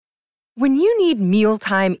When you need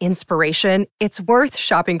mealtime inspiration, it's worth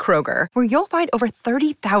shopping Kroger, where you'll find over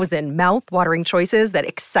 30,000 mouth-watering choices that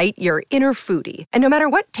excite your inner foodie. And no matter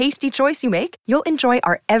what tasty choice you make, you'll enjoy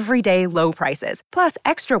our everyday low prices, plus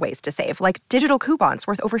extra ways to save, like digital coupons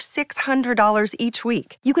worth over $600 each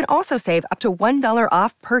week. You can also save up to $1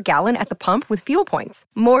 off per gallon at the pump with fuel points.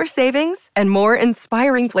 More savings and more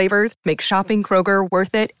inspiring flavors make shopping Kroger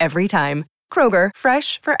worth it every time. Kroger,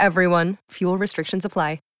 fresh for everyone. Fuel restrictions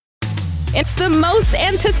apply. It's the most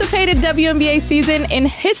anticipated WNBA season in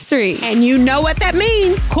history. And you know what that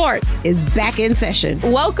means. Court is back in session.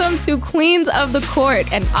 Welcome to Queens of the Court,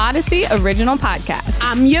 an Odyssey original podcast.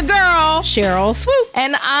 I'm your girl, Cheryl Swoops.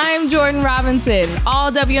 And I'm Jordan Robinson.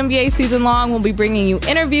 All WNBA season long, we'll be bringing you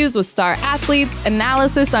interviews with star athletes,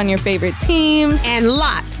 analysis on your favorite teams, and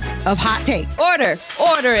lots of hot takes.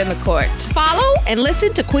 Order in the court. Follow and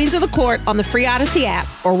listen to Queens of the Court on the free Odyssey app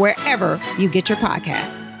or wherever you get your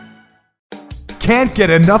podcasts. Can't get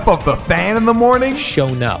enough of the fan in the morning?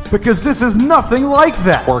 Shown up. Because this is nothing like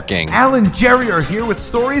that. Working. Al and Jerry are here with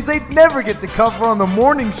stories they'd never get to cover on the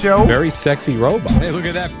morning show. Very sexy robot. Hey, look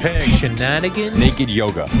at that pig. Shenanigans. Naked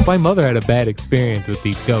yoga. My mother had a bad experience with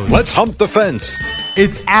these ghosts. Let's hump the fence.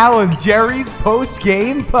 It's Al and Jerry's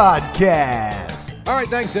post-game podcast. All right,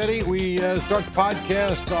 thanks, Eddie. We start the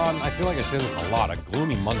podcast on, I feel like I say this a lot, a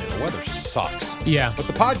gloomy Monday. The weather sucks. Yeah. But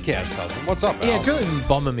the podcast doesn't. What's up, Al? Yeah, it's really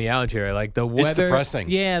bumming me out here. Like the weather. It's depressing.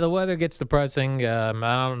 Yeah, the weather gets depressing. I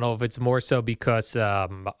don't know if it's more so because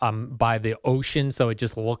I'm by the ocean, so it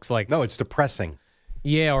just looks like. No, it's depressing.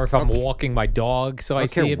 Yeah, or if I'm walking my dog, so I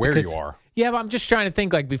see care it where because, you are. Yeah, but I'm just trying to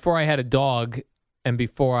think like before I had a dog and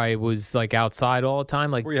before I was like outside all the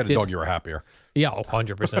time. Like Before you had a dog, you were happier. Yeah,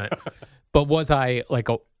 100%. But was I like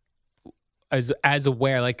as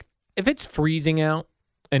aware, like if it's freezing out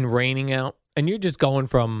and raining out and you're just going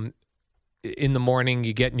from in the morning,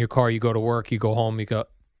 you get in your car, you go to work, you go home, you go,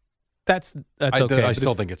 that's okay. I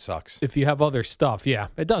still think it sucks. If you have other stuff, yeah,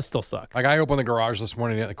 it does still suck. Like I opened the garage this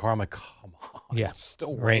morning, get in the car, I'm like, come on. Yeah. It's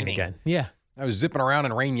still Rain raining. again. Yeah. I was zipping around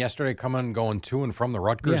in rain yesterday, going to and from the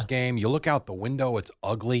Rutgers game. You look out the window, it's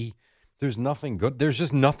ugly. There's nothing good. There's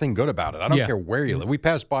just nothing good about it. I don't care where you live. We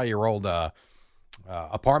passed by your old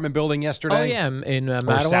apartment building yesterday. Oh, yeah, in or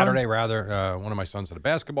Mattawan? Saturday, rather. One of my sons at a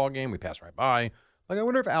basketball game. We passed right by. Like, I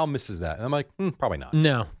wonder if Al misses that. And I'm like, probably not.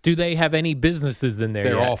 No. Do they have any businesses in there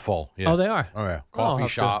They're yet? all full. Yeah. Oh, they are? Oh, yeah. Coffee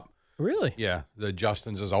shop. Really? Yeah. The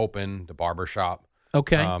Justin's is open. The barber shop.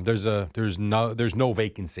 Okay. There's no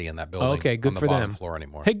vacancy in that building. Okay, good on the for bottom them. floor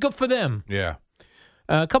anymore. Hey, good for them. Yeah.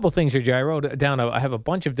 A couple of things here, Jay. I wrote down. I have a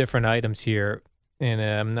bunch of different items here, and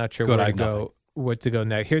I'm not sure Good, where I to have go. nothing. What to go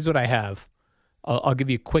next? Here's what I have. I'll give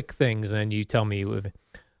you quick things, and then you tell me.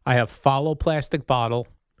 I have Follow Plastic Bottle,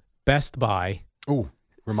 Best Buy. Ooh,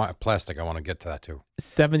 plastic. I want to get to that too.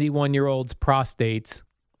 71-year-olds prostates,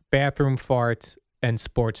 bathroom farts, and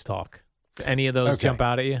sports talk. Any of those jump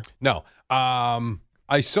out at you? No.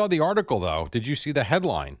 I saw the article though. Did you see the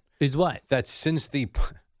headline? Is what? That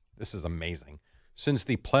this is amazing. Since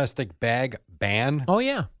the plastic bag ban, Oh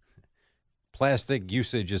yeah. plastic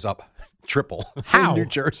usage is up triple How? in New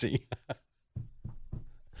Jersey.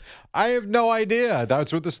 I have no idea.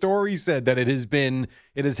 That's what the story said, that it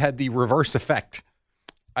has had the reverse effect.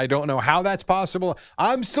 I don't know how that's possible.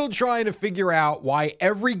 I'm still trying to figure out why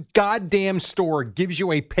every goddamn store gives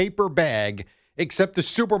you a paper bag except the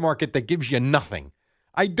supermarket that gives you nothing.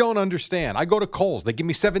 I don't understand. I go to Kohl's. They give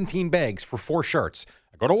me 17 bags for 4 shirts.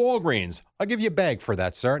 I go to Walgreens. I'll give you a bag for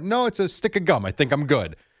that, sir. No, it's a stick of gum. I think I'm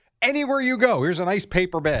good. Anywhere you go, here's a nice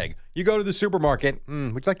paper bag. You go to the supermarket. Would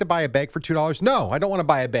you like to buy a bag for $2? No, I don't want to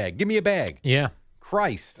buy a bag. Give me a bag. Yeah.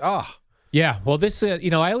 Christ. Ah. Yeah. Well, this,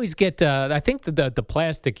 I always get, I think the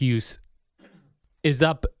plastic use is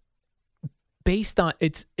up based on,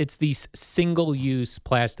 it's these single-use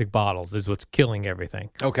plastic bottles is what's killing everything.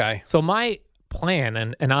 Okay. So my plan,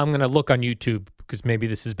 and I'm going to look on YouTube because maybe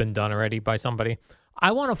this has been done already by somebody.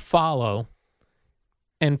 I want to follow,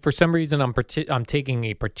 and for some reason I'm taking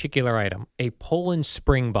a particular item, a Poland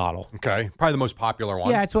Spring bottle. Okay. Probably the most popular one.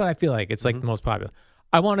 Yeah, that's what I feel like. It's like the most popular.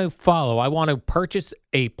 I want to purchase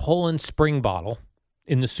a Poland Spring bottle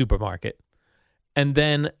in the supermarket, and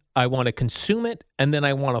then I want to consume it, and then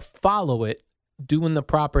I want to follow it doing the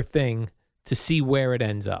proper thing to see where it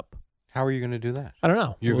ends up. How are you going to do that? I don't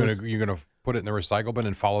know. You're gonna put it in the recycle bin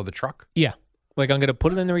and follow the truck? Yeah. Like I'm going to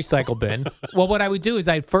put it in the recycle bin. Well, what I would do is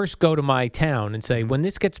I'd first go to my town and say, when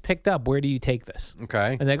this gets picked up, where do you take this?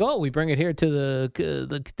 Okay. And they go, oh, we bring it here to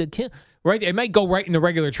the right. It might go right in the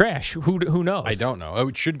regular trash. Who knows? I don't know.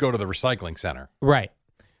 It should go to the recycling center. Right.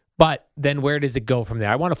 But then where does it go from there?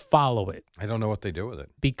 I want to follow it. I don't know what they do with it.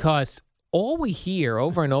 Because all we hear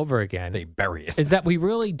over and over again They bury it. is that we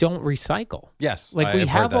really don't recycle. Yes. Like we I've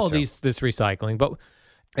heard have that all too. this recycling, but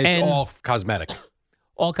It's all cosmetic.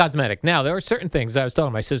 all cosmetic. Now, there are certain things. I was talking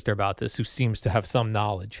to my sister about this, who seems to have some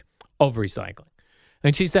knowledge of recycling.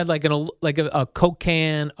 And she said like a Coke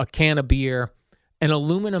can, a can of beer, an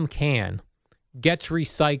aluminum can gets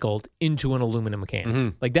recycled into an aluminum can. Mm-hmm.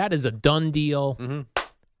 Like that is a done deal.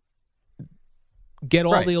 Get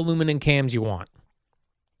all Right. the aluminum cans you want.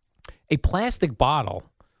 A plastic bottle,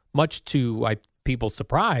 much to people's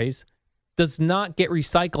surprise, does not get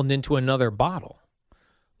recycled into another bottle.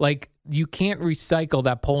 Like you can't recycle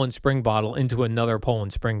that Poland Spring bottle into another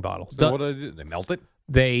Poland Spring bottle. So what do they do? They melt it?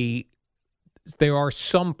 There are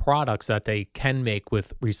some products that they can make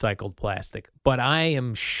with recycled plastic, but I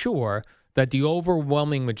am sure that the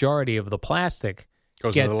overwhelming majority of the plastic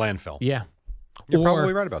Goes into the landfill. Yeah. You're Or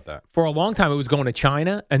probably right about that. For a long time, it was going to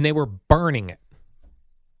China, and they were burning it.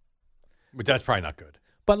 But that's probably not good.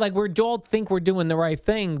 But like we all think we're doing the right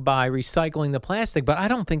thing by recycling the plastic, but I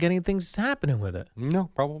don't think anything's happening with it. No,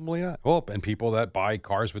 probably not. Well, and people that buy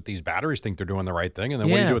cars with these batteries think they're doing the right thing. And then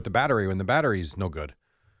what do you Yeah. do with the battery when the battery's no good?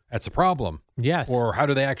 That's a problem. Yes. Or how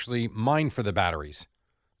do they actually mine for the batteries?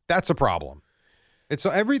 That's a problem. It's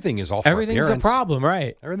everything is all for Everything's a appearance. problem,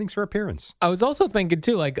 right? Everything's for appearance. I was also thinking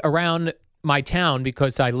too, like around my town,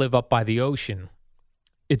 because I live up by the ocean,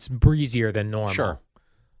 it's breezier than normal. Sure.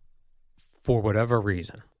 For whatever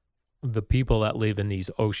reason, the people that live in these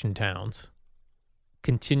ocean towns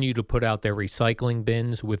continue to put out their recycling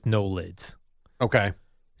bins with no lids. Okay.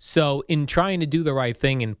 So in trying to do the right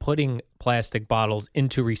thing and putting plastic bottles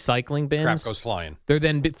into recycling Crap bins, goes flying. they're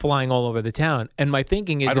then flying all over the town. And my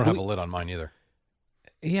thinking is, I don't if have we- a lid on mine either.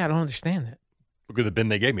 Yeah, I don't understand that. Look at the bin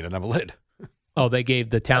they gave me. Didn't have a lid. Oh, they gave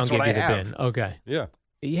the town That's gave what you I the have. bin. Okay. Yeah.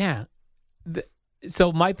 Yeah.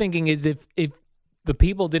 So my thinking is if the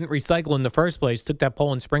people didn't recycle in the first place, took that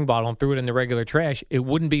Poland Spring bottle and threw it in the regular trash, it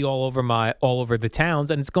wouldn't be all over the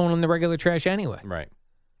towns, and it's going in the regular trash anyway. Right.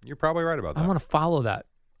 You're probably right about that. I want to follow that.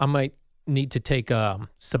 I might need to take a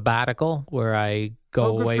sabbatical where I go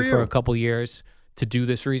Oh, good away for for you. a couple years to do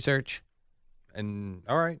this research. And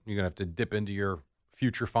all right, you're gonna have to dip into your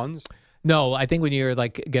future funds. No, I think when you're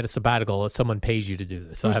like get a sabbatical, someone pays you to do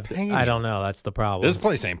this. Who's I paying I you? don't know. That's the problem. This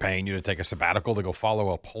place ain't paying you to take a sabbatical to go follow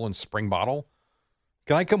a Poland Spring bottle.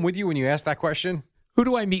 Can I come with you when you ask that question? Who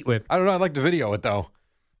do I meet with? I don't know. I'd like to video it though.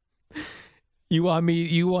 You want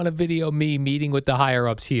to video me meeting with the higher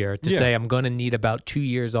ups here to Yeah. say I'm going to need about 2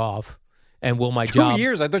 years off, and will my 2 job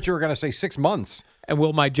years? I thought you were gonna say 6 months. and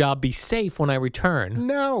will my job be safe when I return?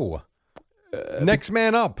 No. Next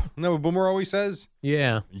man up. No, Boomer always says,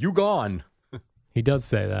 Yeah, you gone. he does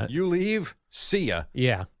say that. You leave, see ya.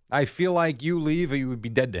 Yeah. I feel like you leave or you would be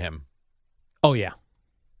dead to him. Oh yeah.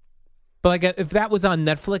 But like if that was on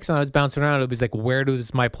Netflix and I was bouncing around, it was like, where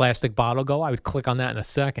does my plastic bottle go? I would click on that in a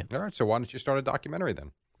second. All right, so why don't you start a documentary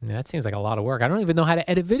then? Yeah, that seems like a lot of work. I don't even know how to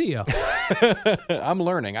edit video. I'm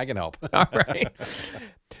learning. I can help. All right.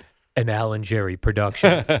 An Alan Jerry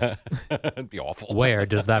production. It'd be awful. Where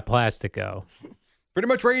does that plastic go? Pretty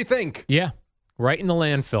much where you think. Yeah, right in the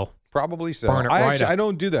landfill. Probably so. Burn it right up. I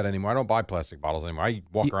don't do that anymore. I don't buy plastic bottles anymore. I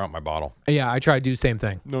walk around with my bottle. Yeah, I try to do the same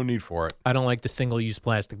thing. No need for it. I don't like the single-use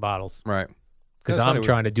plastic bottles Right. because That's I'm funny.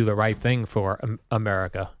 trying to do the right thing for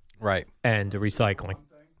America Right. and recycling.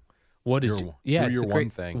 What is? Your, Yeah, do it's your a one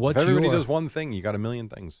great thing. What's if everybody your, does one thing, you got a million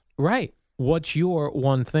things. right? What's your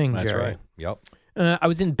one thing, That's Jerry? right. Yep. I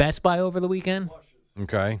was in Best Buy over the weekend,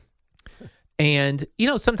 Okay. and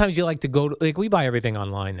sometimes you like to go to, like we buy everything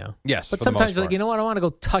online now. Yes. But for the most sometimes like part. you know what? I want to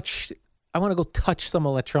go touch some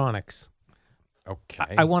electronics.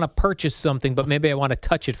 Okay. I want to purchase something, but maybe I want to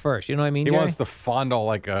touch it first. You know what I mean? He Jerry? wants to fondle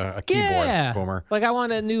like a keyboard. Yeah. Boomer. Like I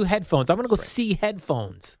want a new headphones. I'm gonna go see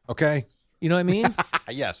headphones. Okay. You know what I mean?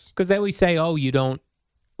 Yes. Because they always say, "Oh, you don't."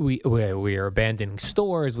 We are abandoning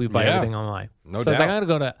stores. We buy Yeah. everything online. No so I was like, doubt. I'm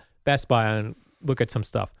gonna go to Best Buy and look at some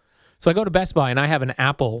stuff. So I go to Best Buy and I have an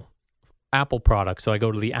Apple product. So I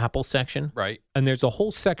go to the Apple section, Right. and there's a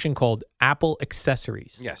whole section called Apple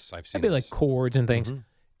accessories. Yes, I've seen That'd be like this. cords and things. Mhm.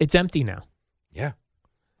 It's empty now. Yeah.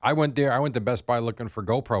 I went there. I went to Best Buy looking for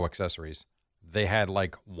GoPro accessories. They had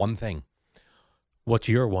like one thing. What's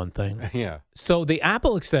your one thing? Yeah. So the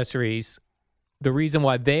Apple accessories, the reason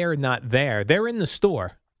why they're not there, they're in the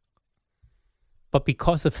store. But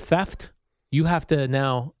because of theft, you have to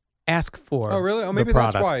now ask for Oh, really? Oh, the maybe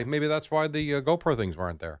that's product. why. Maybe that's why the GoPro things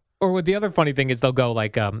weren't there. Or what the other funny thing is they'll go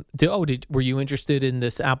like, were you interested in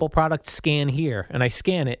this Apple product? Scan here. And I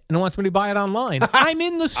scan it and it wants me to buy it online. I'm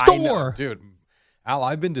in the I know, store. dude. Al,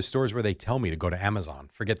 I've been to stores where they tell me to go to Amazon,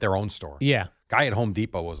 forget their own store. Yeah. Guy at Home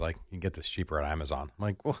Depot was like, "You can get this cheaper at Amazon." I'm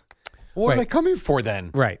like, "Well, What am I coming for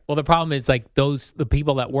then? Right. Well, the problem is like the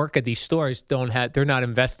people that work at these stores they're not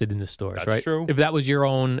invested in the stores, That's right? true. If that was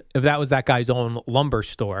that guy's own lumber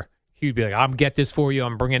store, he'd be like, I'm get this for you.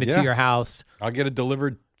 I'm bringing it to your house. I'll get it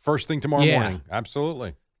delivered first thing tomorrow morning.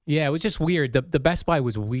 Absolutely. Yeah, it was just weird. The Best Buy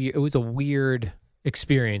was weird. It was a weird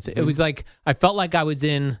experience. It was like I felt like I was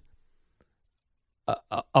in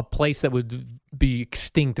a place that would be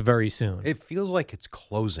extinct very soon. It feels like it's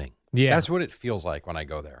closing. Yeah. That's what it feels like when I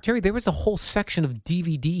go there. Jerry, there was a whole section of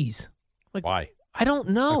DVDs. Like, why? I don't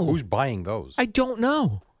know. Like, who's buying those? I don't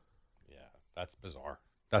know. Yeah, that's bizarre.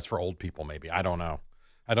 That's for old people, maybe. I don't know.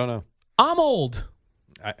 I'm old.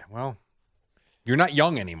 Well, you're not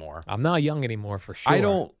young anymore. I'm not young anymore for sure.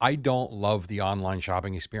 I don't love the online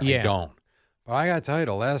shopping experience. Yeah. I don't. But I got to tell you,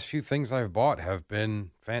 the last few things I've bought have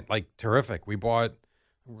been terrific. We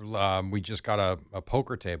just got a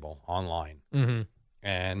poker table online. Mm-hmm.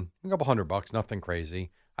 And a couple $100, nothing crazy.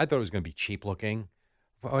 I thought it was going to be cheap looking.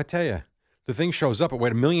 Well, I tell you, the thing shows up. It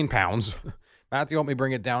weighed 1,000,000 pounds. Matthew helped me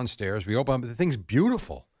bring it downstairs. We opened up. The thing's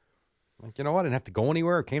beautiful. Like, you know what? I didn't have to go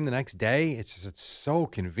anywhere. It came the next day. It's so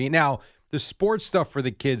convenient. Now, the sports stuff for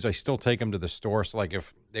the kids, I still take them to the store. So, like,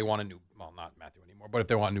 if they want not Matthew anymore, but if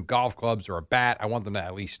they want new golf clubs or a bat, I want them to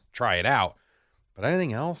at least try it out. But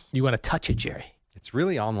anything else? You want to touch it, Jerry? It's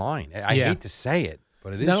really online. I hate to say it,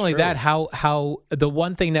 but it is Not only true. that, how the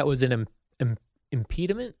one thing that was an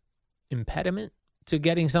impediment to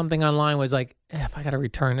getting something online was like, if I got to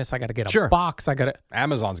return this, I got to get a box.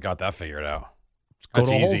 Amazon's got that figured out. Go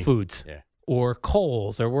to easy. Whole Foods or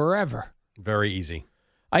Kohl's or wherever. Very easy.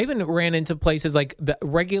 I even ran into places like the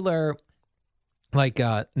regular, like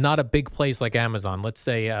not a big place like Amazon. Let's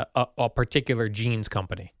say a particular jeans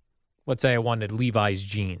company. Let's say I wanted Levi's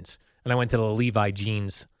jeans, and I went to the Levi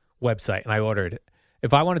jeans website and I ordered it.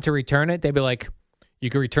 If I wanted to return it, they'd be like, you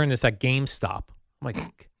can return this at GameStop. I'm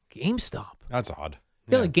like, GameStop? That's odd.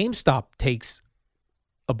 Yeah, like GameStop takes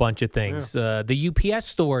a bunch of things. Yeah. The UPS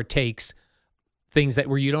store takes things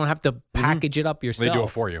where you don't have to package it up yourself. They do it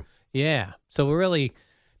for you. Yeah. So really,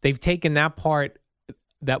 they've taken that part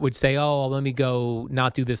that would say, oh, let me go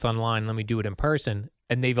not do this online. Let me do it in person.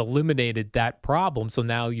 And they've eliminated that problem. So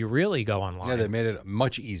now you really go online. Yeah, they made it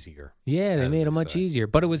much easier. Yeah, they made it much easier.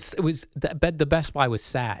 But it was the Best Buy was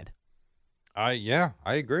sad. I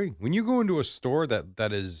agree. When you go into a store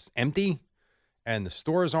that is empty and the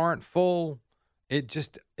stores aren't full, it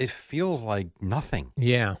feels like nothing.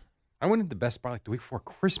 Yeah. I went into Best Buy like the week before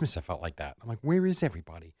Christmas. I felt like that. I'm like, where is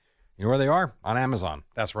everybody? You know where they are? On Amazon.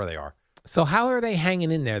 That's where they are. So how are they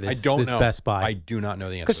hanging in there, this Best Buy? I do not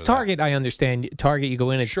know the answer. Because Target, I understand. Target, you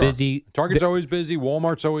go in, it's busy. Target's always busy.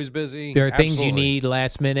 Walmart's always busy. There are things you need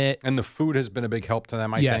last minute. And the food has been a big help to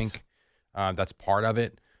them, I think. That's part of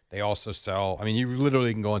it. They also sell, you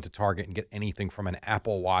literally can go into Target and get anything from an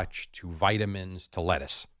Apple Watch to vitamins to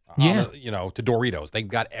lettuce. To Doritos. They've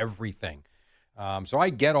got everything. So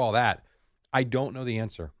I get all that. I don't know the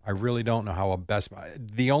answer. I really don't know how a Best Buy.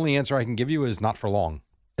 The only answer I can give you is not for long.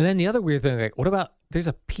 And then the other weird thing, like, what about, there's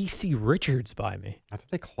a PC Richards by me. I thought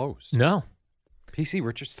they closed. No. PC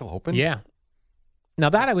Richards still open? Yeah. Now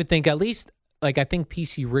that I would think at least, like, I think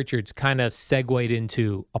PC Richards kind of segued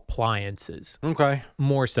into appliances. Okay.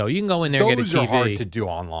 More so. You can go in there and get a TV. Those are hard to do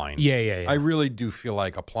online. Yeah. I really do feel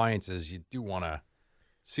like appliances, you do want to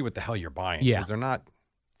see what the hell you're buying. Yeah. Because they're not,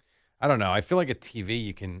 I don't know. I feel like a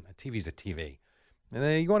TV's a TV.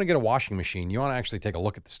 And you want to get a washing machine, you want to actually take a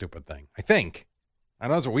look at the stupid thing. I think. I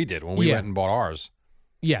know that's what we did when we went and bought ours.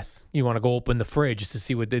 Yes. You want to go open the fridge just to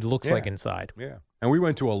see what it looks like inside. Yeah. And we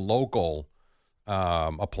went to a local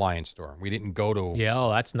appliance store. We didn't go to... Yeah, oh,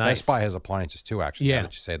 that's nice. Best Buy has appliances too, actually. Yeah. Now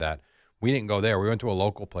that you say that. We didn't go there. We went to a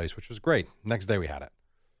local place, which was great. Next day we had it.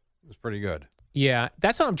 It was pretty good. Yeah,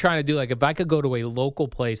 that's what I'm trying to do. Like, if I could go to a local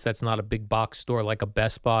place that's not a big box store like a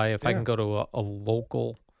Best Buy, if I can go to a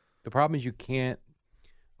local... The problem is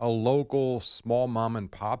a local small mom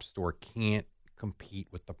and pop store can't compete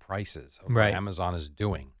with the prices of what Amazon is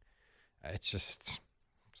doing. It's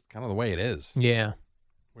kind of the way it is. Yeah.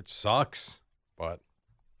 Which sucks. But,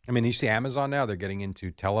 you see Amazon now, they're getting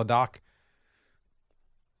into teledoc.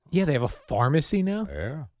 Yeah, they have a pharmacy now?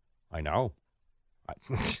 Yeah, I know.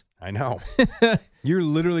 I know. You're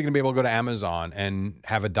literally going to be able to go to Amazon and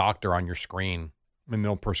have a doctor on your screen, and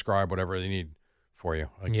they'll prescribe whatever they need for you.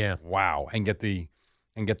 Like, wow. And get the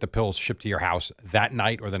pills shipped to your house that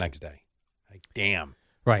night or the next day. Like, damn.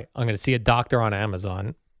 Right. I'm going to see a doctor on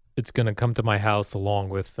Amazon. It's going to come to my house along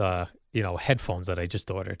with, headphones that I just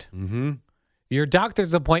ordered. Mm-hmm. Your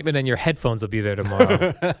doctor's appointment and your headphones will be there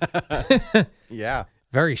tomorrow. Yeah.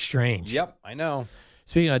 Very strange. Yep, I know.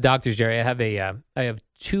 Speaking of doctors, Jerry, I have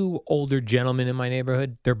two older gentlemen in my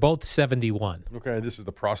neighborhood. They're both 71. Okay, this is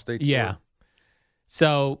the prostate. Yeah.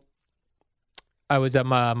 So I was at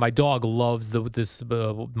my dog loves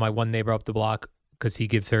my one neighbor up the block because he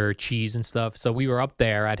gives her cheese and stuff. So we were up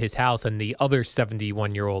there at his house, and the other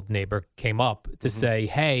 71-year-old neighbor came up to say,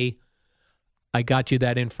 "Hey, I got you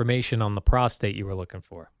that information on the prostate you were looking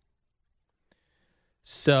for."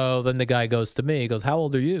 So then the guy goes to me. He goes, "How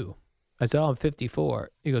old are you?" I said, "Oh, I'm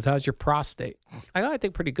 54. He goes, "How's your prostate?" I go, "I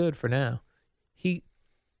think pretty good for now." He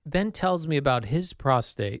then tells me about his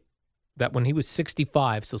prostate, that when he was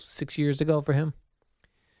 65, so 6 years ago for him,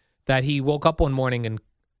 that he woke up one morning and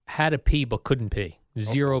had a pee but couldn't pee.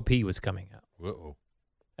 Zero pee was coming out. Uh-oh.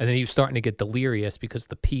 And then he was starting to get delirious because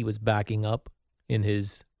the pee was backing up in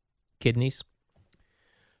his kidneys.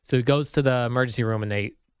 So he goes to the emergency room, and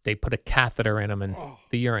they put a catheter in him, and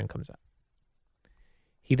the urine comes out.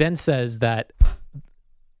 He then says that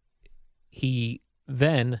he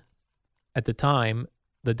then, at the time,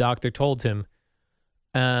 the doctor told him,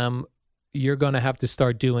 you're going to have to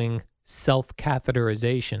start doing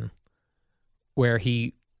self-catheterization, where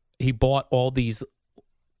he bought all these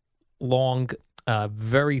long,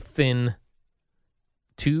 very thin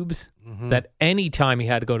tubes that any time he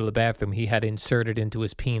had to go to the bathroom, he had inserted into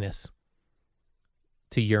his penis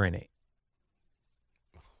to urinate.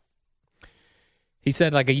 He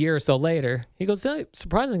said like a year or so later, he goes,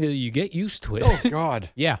 surprisingly, you get used to it. Oh, God.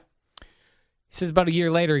 Yeah. He says about a year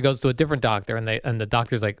later, he goes to a different doctor, and the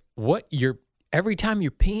doctor's like, "What? Every time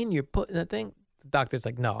you're peeing, you're putting that thing?" The doctor's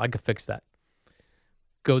like, "No, I could fix that."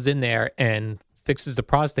 Goes in there and fixes the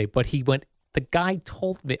prostate, but the guy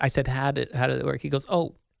told me, I said, how did it work? He goes,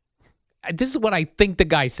 "Oh, this is what I think the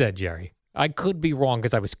guy said, Jerry. I could be wrong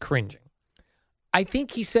because I was cringing. I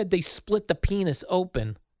think he said they split the penis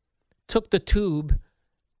open, took the tube,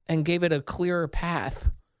 and gave it a clearer path.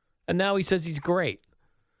 And now he says he's great."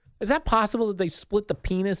 Is that possible that they split the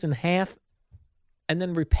penis in half and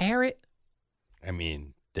then repair it? I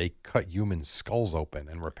mean, they cut human skulls open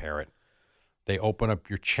and repair it. They open up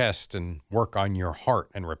your chest and work on your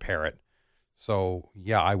heart and repair it. So,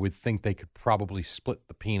 yeah, I would think they could probably split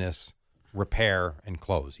the penis, repair, and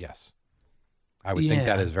close. Yes. I would think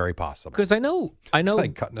that is very possible. Because I know. It's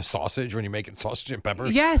like cutting a sausage when you're making sausage and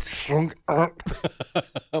peppers. Yes. Oh,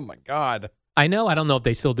 my God. I know. I don't know if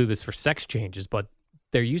they still do this for sex changes, but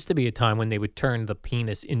there used to be a time when they would turn the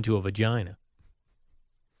penis into a vagina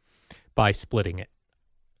by splitting it.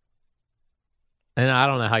 And I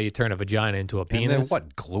don't know how you turn a vagina into a penis. And then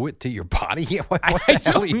what? Glue it to your body? What the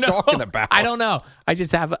hell are you talking about? I don't know. I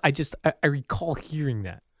recall hearing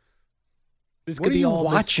that. This what could are be you all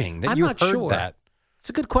watching this, that I'm you not heard sure. that? It's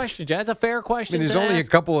a good question, Jay. That's a fair question. I mean, there's to only ask.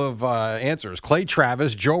 a couple of answers: Clay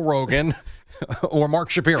Travis, Joe Rogan, or Mark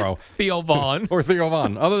Shapiro, Theo Vaughn. or Theo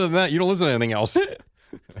Vaughn. Other than that, you don't listen to anything else.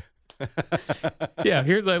 Yeah,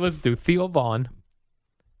 here's what I listen to: Theo Vaughn,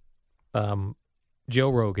 Joe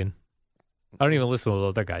Rogan. I don't even listen to those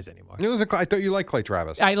other guys anymore. I thought you liked Clay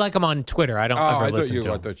Travis. I like him on Twitter. I don't ever listen to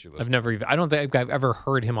him. I thought you listened. I've never even. I don't think I've ever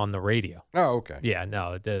heard him on the radio. Oh, okay. Yeah,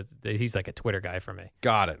 no, he's like a Twitter guy for me.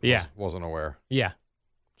 Got it. Yeah. Wasn't aware. Yeah.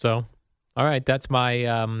 So, all right, that's my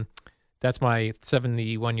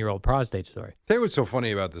 71-year-old prostate story. Tell you what's so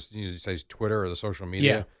funny about this? You say Twitter or the social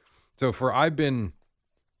media. Yeah. So I've been,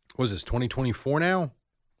 what is this, 2024 now?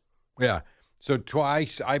 Yeah. So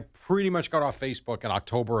twice, I pretty much got off Facebook in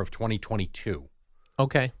October of 2022.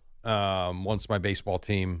 Okay. Once my baseball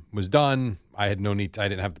team was done, I had no need. I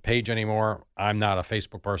didn't have the page anymore. I'm not a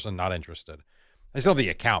Facebook person, not interested. I still have the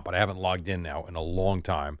account, but I haven't logged in now in a long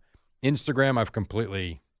time. Instagram, I've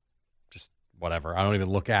completely just whatever. I don't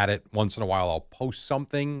even look at it. Once in a while, I'll post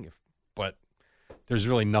something, but there's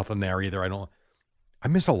really nothing there either. I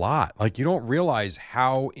miss a lot. Like, you don't realize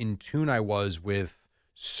how in tune I was with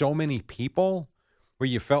so many people, where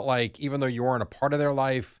you felt like even though you weren't a part of their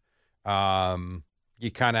life,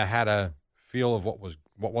 you kind of had a feel of what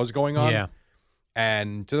was going on. Yeah.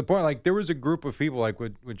 And to the point, like, there was a group of people, like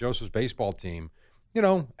with Joseph's baseball team, you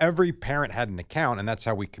know, every parent had an account, and that's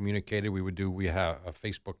how we communicated. We had a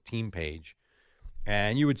Facebook team page,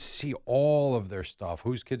 and you would see all of their stuff,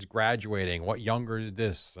 whose kids graduating, what younger did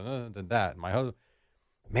this, did that. My husband,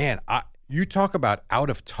 man, you talk about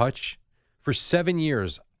out of touch. For 7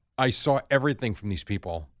 years, I saw everything from these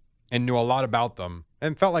people and knew a lot about them,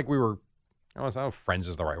 and felt like we were, I don't know if friends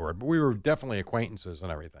is the right word, but we were definitely acquaintances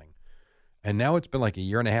and everything. And now it's been like a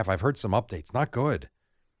year and a half. I've heard some updates, not good,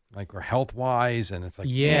 like we're health-wise, and it's like,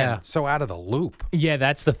 man, it's so out of the loop. Yeah,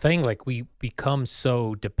 that's the thing. Like, we become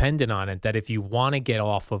so dependent on it that if you want to get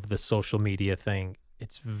off of the social media thing,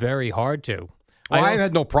 it's very hard to. Well, I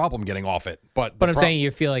had no problem getting off it, but I'm saying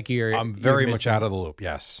you feel like I'm very you're much missing. out of the loop.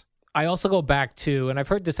 Yes. I also go back to, and I've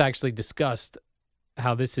heard this actually discussed,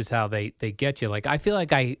 how this is how they get you. Like, I feel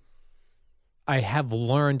like I have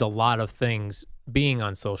learned a lot of things being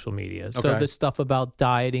on social media. So Okay. this stuff about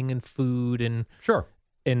dieting and food and Sure.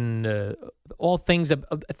 all things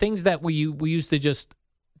things that we used to just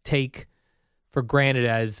take for granted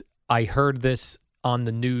as I heard this on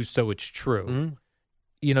the news, so it's true. Mhm.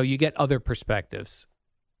 You know, you get other perspectives,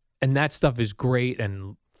 and that stuff is great.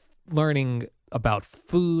 And learning about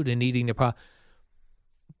food and eating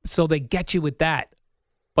so they get you with that,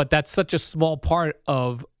 but that's such a small part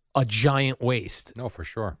of a giant waste. No, for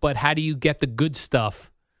sure. But how do you get the good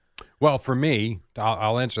stuff Well, for me,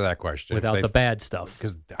 I'll answer that question without the bad stuff?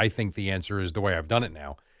 because I think the answer is the way I've done it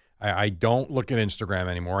now. I don't look at Instagram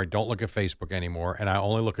anymore. I don't look at Facebook anymore, and I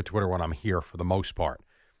only look at Twitter when I'm here for the most part.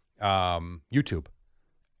 YouTube,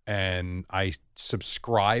 and I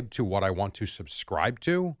subscribe to what I want to subscribe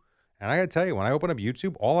to. And I got to tell you, when I open up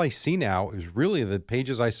YouTube, all I see now is really the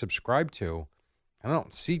pages I subscribe to. I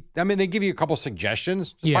don't see. I mean, they give you a couple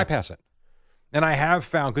suggestions. Just bypass it. And I have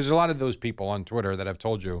found, because there's a lot of those people on Twitter that have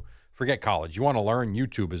told you, forget college. You want to learn,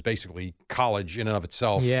 YouTube is basically college in and of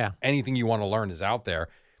itself. Yeah. Anything you want to learn is out there.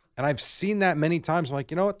 And I've seen that many times. I'm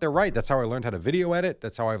like, you know what? They're right. That's how I learned how to video edit.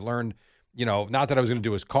 That's how I've learned, not that I was going to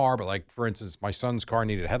do his car, but like, for instance, my son's car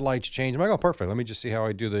needed headlights changed. I'm like, oh, perfect. Let me just see how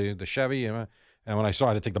I do the Chevy. And when I saw I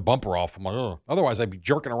had to take the bumper off, I'm like, oh. Otherwise, I'd be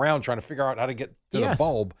jerking around trying to figure out how to get to the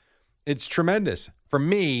bulb. It's tremendous. For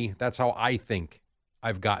me, that's how I think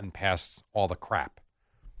I've gotten past all the crap.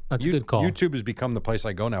 That's a good call. YouTube has become the place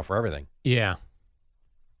I go now for everything. Yeah.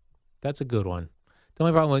 That's a good one. The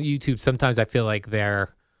only problem with YouTube, sometimes I feel like they're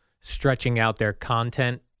stretching out their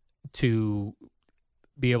content to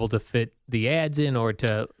be able to fit the ads in, or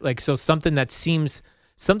to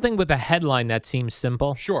something with a headline that seems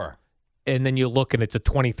simple. Sure. And then you look and it's a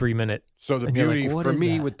 23-minute. So the and you're beauty like, what for is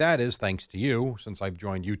me that? with that is, thanks to you, since I've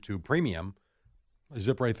joined YouTube Premium, I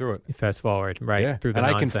zip right through it. You fast forward, right? Through the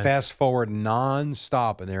and nonsense. I can fast forward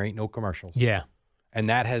nonstop, and there ain't no commercials. Yeah.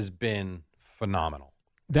 And that has been phenomenal.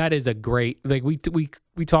 That is a great, we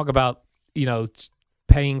talk about,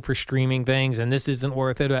 paying for streaming things, and this isn't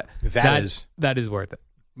worth it. That is worth it.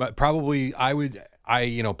 But probably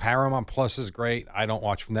Paramount Plus is great. I don't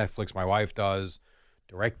watch from Netflix. My wife does.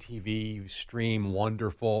 DirecTV, Stream,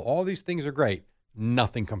 wonderful. All these things are great.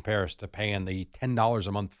 Nothing compares to paying the $10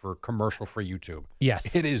 a month for commercial-free YouTube.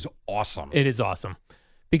 Yes. It is awesome. It is awesome.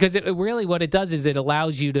 Because it really, what it does is it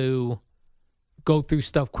allows you to go through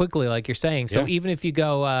stuff quickly, like you're saying. So even if you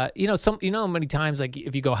go, many times, like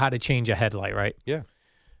if you go how to change a headlight, right? Yeah.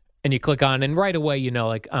 And you click on, and right away,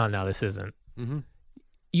 oh, no, this isn't. Mm-hmm.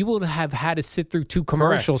 You will have had to sit through 2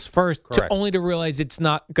 commercials first only to realize it's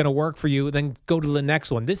not going to work for you, then go to the next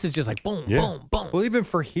one. This is just like boom, boom, boom. Well, even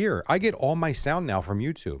for here, I get all my sound now from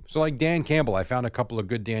YouTube. So like Dan Campbell, I found a couple of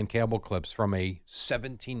good Dan Campbell clips from a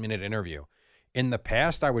 17-minute interview. In the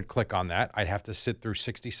past, I would click on that. I'd have to sit through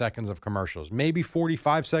 60 seconds of commercials, maybe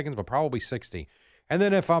 45 seconds, but probably 60. And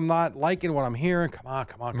then if I'm not liking what I'm hearing, come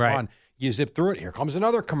on. You zip through it. Here comes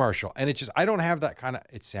another commercial. And it's just, I don't have that kind of,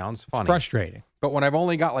 it sounds funny. It's frustrating. But when I've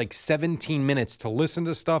only got like 17 minutes to listen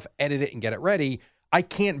to stuff, edit it, and get it ready, I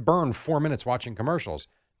can't burn 4 minutes watching commercials.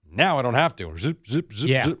 Now I don't have to. Zip, zip,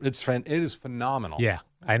 zip, zip. It is phenomenal. Yeah,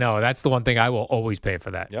 I know. That's the one thing I will always pay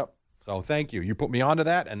for that. Yep. So thank you. You put me onto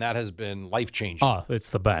that, and that has been life-changing. Oh,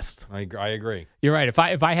 it's the best. I agree. You're right. If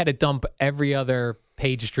I had to dump every other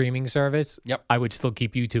paid streaming service, I would still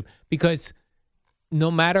keep YouTube, because no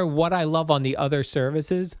matter what I love on the other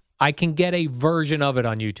services, I can get a version of it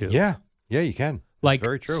on YouTube. Yeah, you can. Like,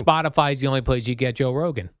 very true. Spotify's the only place you get Joe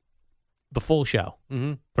Rogan, the full show.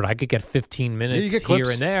 Mm-hmm. But I could get 15 minutes you get clips.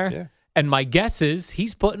 here and there. Yeah. And my guess is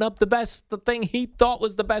he's putting up the thing he thought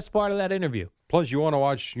was the best part of that interview. Plus, you want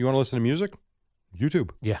to listen to music?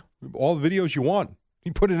 YouTube. Yeah. All the videos you want.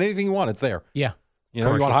 You put in anything you want, it's there. Yeah. You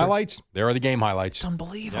want highlights? There are the game highlights. It's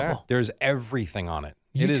unbelievable. Yeah, there's everything on it.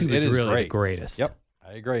 YouTube it is really great. the greatest. Yep.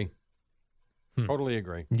 I agree. Totally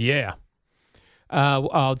agree. Yeah.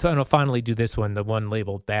 I'll finally do this one, the one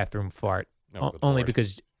labeled bathroom fart. Oh, only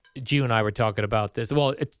because Gio and I were talking about this.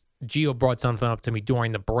 Well, Gio brought something up to me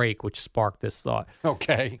during the break, which sparked this thought.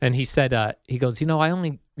 Okay. And he said, he goes, I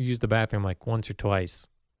only use the bathroom like once or twice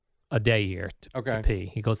a day here to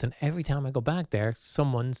pee. He goes, and every time I go back there,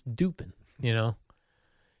 someone's duping,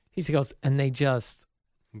 He goes, and they just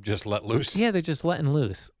let loose? Yeah, they're just letting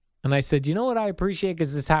loose. And I said, you know what I appreciate?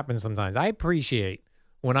 Because this happens sometimes. I appreciate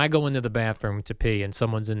when I go into the bathroom to pee and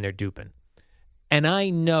someone's in there duping. And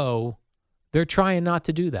I know they're trying not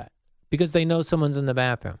to do that because they know someone's in the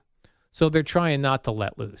bathroom. So they're trying not to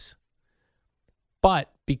let loose.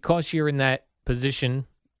 But because you're in that position,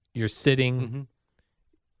 you're sitting,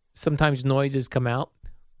 sometimes noises come out.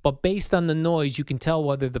 But based on the noise, you can tell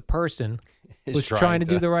whether the person was trying to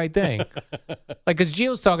do the right thing. Like, because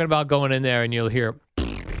Gio's talking about going in there and you'll hear.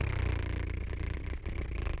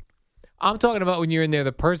 I'm talking about when you're in there,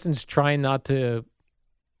 the person's trying not to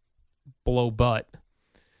blow butt.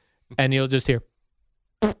 And you'll just hear.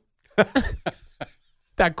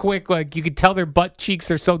 That quick, like, you can tell their butt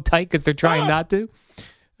cheeks are so tight because they're trying not to.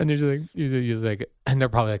 And you're just like, and they're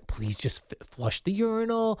probably like, please just flush the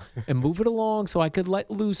urinal and move it along so I could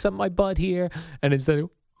let loose up my butt here. And instead of,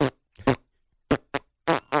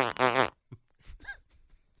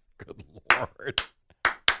 Good Lord.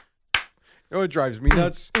 You know what drives me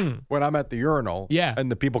nuts? When I'm at the urinal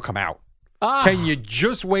and the people come out. Can you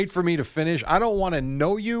just wait for me to finish? I don't want to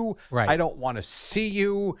know you. Right. I don't want to see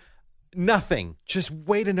you. Nothing. Just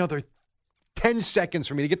wait another 10 seconds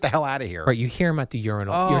for me to get the hell out of here. Right, you hear him at the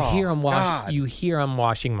urinal. Oh, you hear him God. You hear him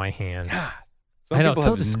washing my hands. God. Some I know, people it's so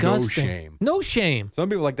have disgusting. no shame. No shame. Some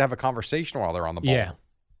people like to have a conversation while they're on the ball. Yeah.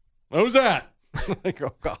 Who's that? Like,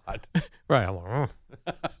 oh, God. Right. I'm like,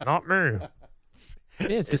 not me. Yeah,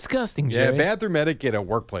 it's disgusting, Yeah, Jerry. bathroom etiquette at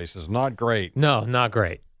workplace is not great. No, not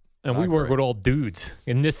great. And Not we work great. with all dudes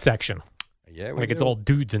in this section. Yeah, Like, it's all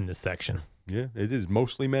dudes in this section. Yeah, it is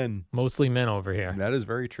mostly men. Mostly men over here. That is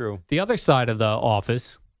very true. The other side of the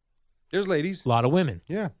office, There's ladies. a lot of women.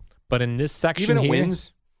 Yeah. But in this section Even at here,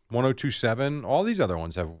 Wins, 102.7, all these other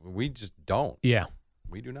ones have. We just don't. yeah,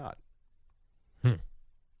 We do not. Hmm.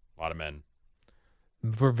 A lot of men.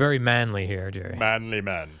 we're very manly here, Jerry. Manly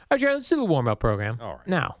men. All right, Jerry, let's do the warm-up program. All right.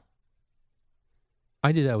 Now,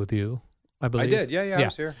 I did that with you, I I believe. did. Yeah, I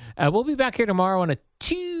was here. We'll be back here tomorrow on a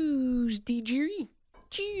Tuesday, Jerry.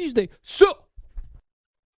 Tuesday. So,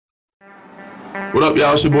 What up,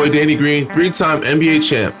 y'all? It's your boy Danny Green, 3-time NBA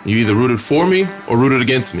champ. You either rooted for me or rooted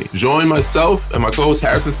against me. Join myself and my co-host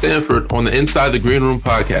Harrison Sanford on the Inside the Green Room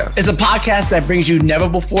podcast. It's a podcast that brings you never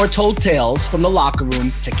before told tales from the locker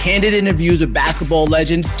room to candid interviews with basketball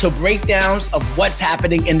legends to breakdowns of what's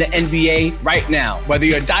happening in the NBA right now. Whether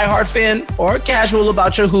you're a diehard fan or casual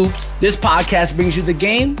about your hoops, this podcast brings you the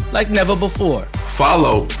game like never before.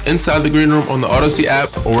 Follow Inside the Green Room on the Odyssey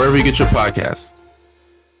app or wherever you get your podcasts.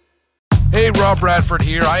 Hey, Rob Bradford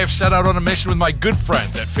here. I have set out on a mission with my good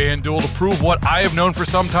friends at FanDuel to prove what I have known for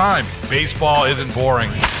some time. Baseball isn't boring.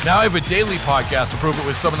 Now I have a daily podcast to prove it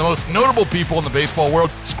with some of the most notable people in the baseball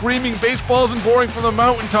world, screaming baseball isn't boring from the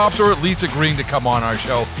mountaintops, or at least agreeing to come on our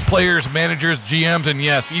show. Players, managers, GMs, and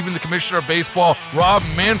yes, even the commissioner of baseball, Rob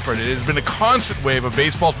Manfred. It has been a constant wave of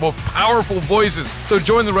baseball's most powerful voices. So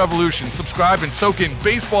join the revolution. Subscribe and soak in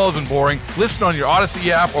Baseball Isn't Boring. Listen on your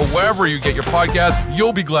Odyssey app or wherever you get your podcast.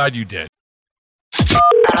 You'll be glad you did.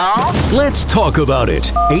 Let's talk about it.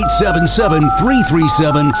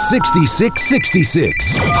 877-337-6666.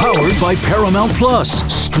 Powered by Paramount Plus.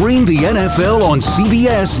 Stream the NFL on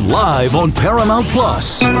CBS live on Paramount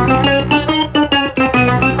Plus.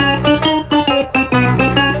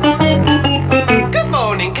 Good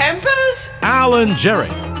morning, campers. Alan Jerry.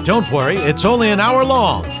 Don't worry, it's only an hour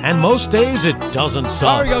long, and most days it doesn't There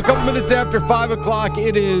suck. we go. A couple minutes after 5 o'clock.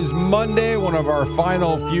 It is Monday, one of our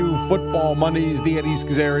final few football Mondays. The Eddie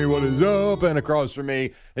Scazzeri, what is up? And across from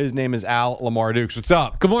me, his name is Al Lamar Dukes. What's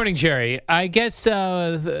up? good morning, Jerry. I guess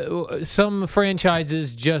some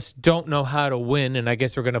franchises just don't know how to win, and I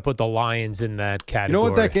guess we're going to put the Lions in that You category. know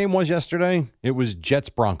what that game was yesterday? It was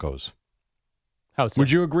Jets-Broncos. How so? Would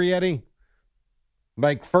you agree, Eddie?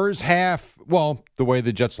 Like, first half, well, the way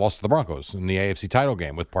the Jets lost to the Broncos in the AFC title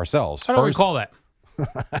game with Parcells. I don't recall that.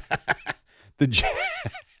 The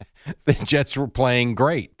Jets were playing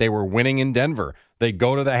great. They were winning in Denver. They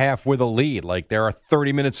go to the half with a lead. Like, they're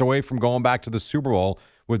 30 minutes away from going back to the Super Bowl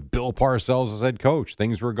with Bill Parcells as head coach.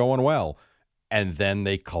 Things were going well. And then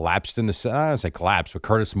they collapsed in the – I don't say collapsed, but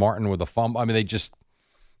Curtis Martin with a fumble. I mean, they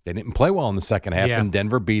didn't play well in the second half. Yeah. And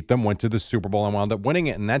Denver beat them, went to the Super Bowl, and wound up winning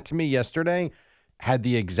it. And that, to me, yesterday – had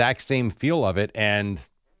the exact same feel of it, and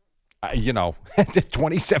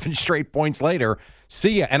 27 straight points later,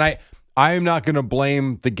 see ya. And I'm not going to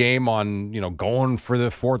blame the game on going for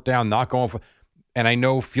the fourth down, not going for. And I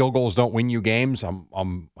know field goals don't win you games.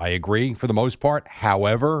 I agree for the most part.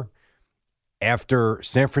 However, after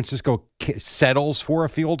San Francisco settles for a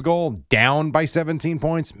field goal down by 17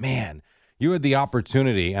 points, man, you had the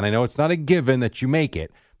opportunity, and I know it's not a given that you make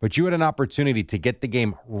it, but you had an opportunity to get the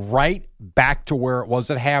game right back to where it was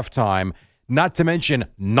at halftime, not to mention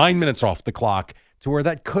 9 minutes off the clock, to where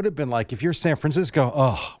that could have been like, if you're San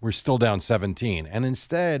Francisco, we're still down 17. And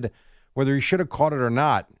instead, whether you should have caught it or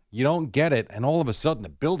not, You don't get it, and all of a sudden the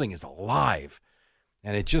building is alive,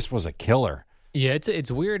 and it just was a killer. Yeah,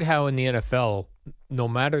 it's weird how in the NFL, no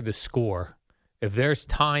matter the score, if there's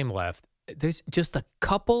time left, there's just a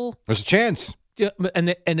couple. There's a chance. And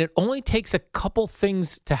it only takes a couple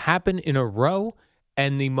things to happen in a row,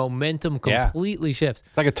 and the momentum completely shifts.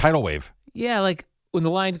 It's like a tidal wave. Yeah, like when the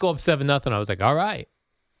Lions go up 7-0, I was like, all right.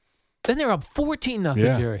 Then they're up 14-0,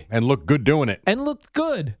 Jerry. And look good doing it. And looked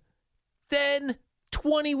good. Then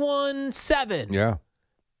 21-7. Yeah.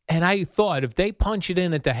 And I thought if they punch it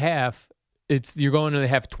in at the half, you're going to the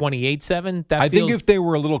half 28-7. I think if they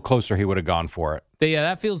were a little closer, he would have gone for it. Yeah,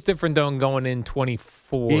 that feels different than going in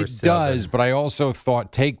 24-7. It does, but I also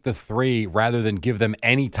thought take the 3 rather than give them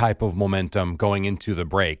any type of momentum going into the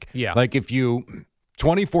break. Yeah. Like if you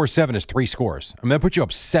 24-7 is 3 scores. I mean, that puts you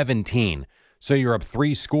up 17. So you're up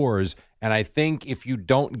 3 scores. And I think if you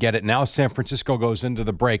don't get it, now San Francisco goes into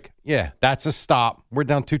the break. Yeah, that's a stop. We're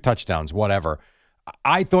down 2 touchdowns, whatever.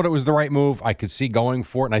 I thought it was the right move. I could see going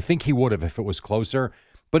for it. And I think he would have if it was closer.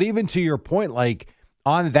 But even to your point, like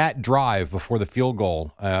on that drive before the field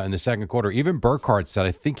goal in the second quarter, even Burkhardt said,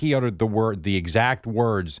 I think he uttered the exact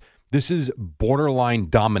words, this is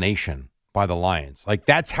borderline domination by the Lions. Like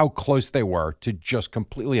that's how close they were to just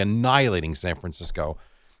completely annihilating San Francisco.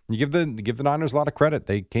 You give the Niners a lot of credit.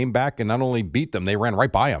 They came back and not only beat them, they ran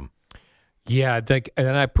right by them. Yeah,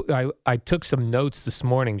 and I took some notes this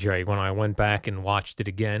morning, Jerry, when I went back and watched it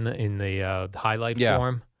again in the highlight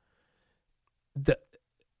form. The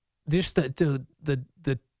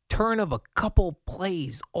turn of a couple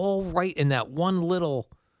plays, all right in that one little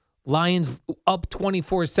Lions up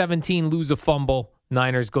 24-17, lose a fumble,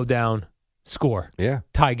 Niners go down, score. Yeah.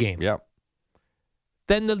 Tie game. Yep.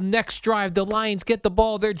 Then the next drive, the Lions get the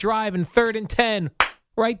ball, they're driving 3rd and 10,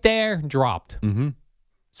 right there, dropped. Mm-hmm.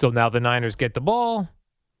 So now the Niners get the ball.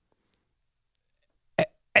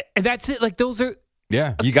 And that's it. Like those are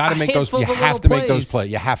you got to make those. You have to make those plays.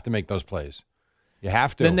 You have to make those plays. You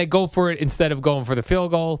have to. Then they go for it instead of going for the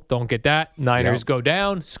field goal. Don't get that. Niners go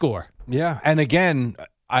down, score. Yeah, and again,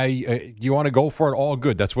 you want to go for it, all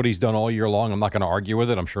good. That's what he's done all year long. I'm not going to argue with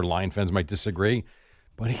it. I'm sure Lion fans might disagree.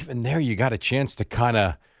 But even there, you got a chance to kind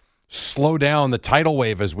of slow down the tidal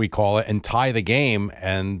wave, as we call it, and tie the game.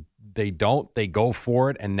 And they don't. They go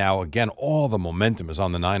for it. And now, again, all the momentum is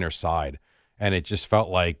on the Niners side. And it just felt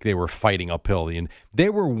like they were fighting uphill. And they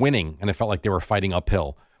were winning, and it felt like they were fighting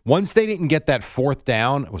uphill. Once they didn't get that 4th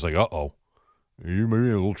down, it was like, uh-oh, you may be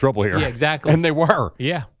in a little trouble here. Yeah, exactly. And they were.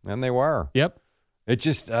 Yeah. And they were. Yep. It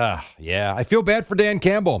just, I feel bad for Dan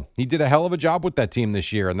Campbell. He did a hell of a job with that team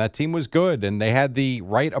this year, and that team was good, and they had the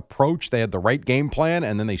right approach. They had the right game plan,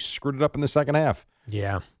 and then they screwed it up in the second half.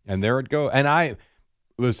 Yeah. And there it goes. And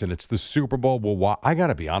listen, it's the Super Bowl. Well, I got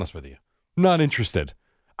to be honest with you. Not interested.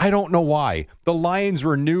 I don't know why. The Lions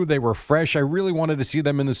were new. They were fresh. I really wanted to see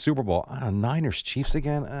them in the Super Bowl. Niners, Chiefs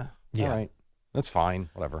again? All right. That's fine.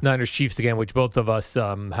 Whatever. Niners, Chiefs again, which both of us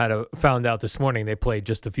found out this morning they played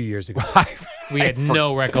just a few years ago. We had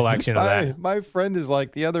no recollection of that. My friend is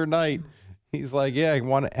like the other night. He's like, yeah, I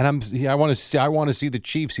want to see the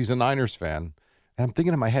Chiefs. He's a Niners fan. And I'm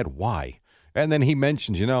thinking in my head, why? And then he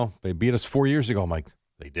mentions, they beat us 4 years ago. I'm like,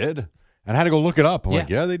 they did? And I had to go look it up. I'm like,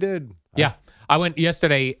 yeah, they did. Yeah. I went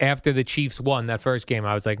yesterday after the Chiefs won that first game.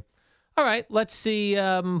 I was like, all right, let's see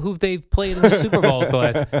who they've played in the Super Bowls the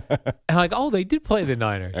last. And I'm like, oh, they did play the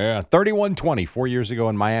Niners. Yeah, 31-20 4 years ago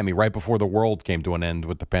in Miami, right before the world came to an end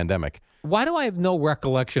with the pandemic. Why do I have no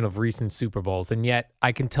recollection of recent Super Bowls? And yet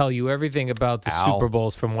I can tell you everything about the Super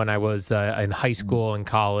Bowls from when I was in high school and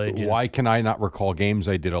college. Why can I not recall games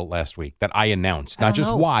I did last week that I announced? Not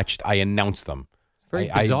just watched, I announced them. It's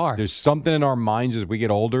very bizarre. There's something in our minds as we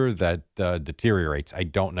get older that deteriorates. I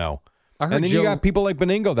don't know. And then you got people like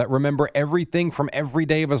Beningo that remember everything from every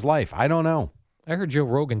day of his life. I don't know. I heard Joe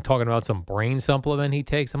Rogan talking about some brain supplement he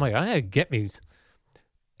takes. I'm like, I gotta get me.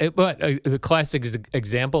 But the classic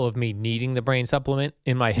example of me needing the brain supplement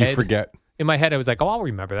in my head. You forget. In my head, I was like, oh, I'll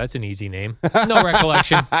remember. That's an easy name. No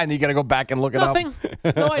recollection. And you got to go back and look it up. Nothing.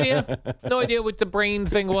 No idea. No idea what the brain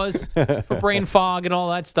thing was for brain fog and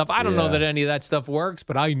all that stuff. I don't know that any of that stuff works,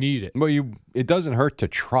 but I need it. Well, it doesn't hurt to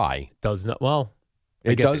try. Does not. Well,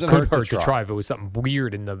 I guess it could hurt to try if it was something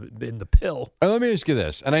weird in the pill. Let me ask you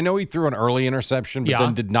this, and I know he threw an early interception, but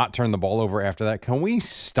then did not turn the ball over after that. Can we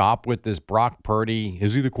stop with this Brock Purdy?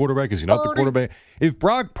 Is he the quarterback? Is he not the quarterback? If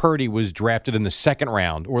Brock Purdy was drafted in the second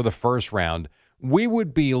round or the first round, we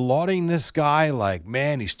would be lauding this guy like,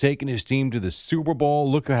 man, he's taking his team to the Super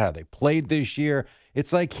Bowl. Look at how they played this year.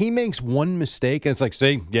 It's like he makes one mistake, and it's like,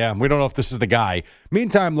 see, yeah, we don't know if this is the guy.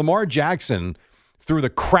 Meantime, Lamar Jackson threw the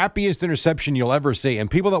crappiest interception you'll ever see. And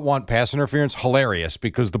people that want pass interference, hilarious,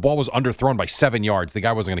 because the ball was underthrown by 7 yards. The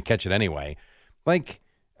guy wasn't going to catch it anyway. Like,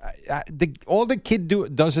 all the kid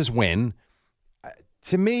does is win.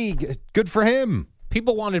 To me, good for him.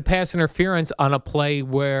 People wanted pass interference on a play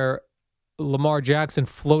where Lamar Jackson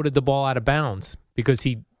floated the ball out of bounds because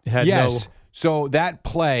he had So that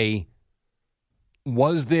play,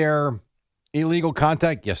 was there illegal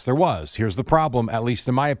contact? Yes, there was. Here's the problem, at least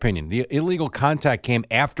in my opinion. The illegal contact came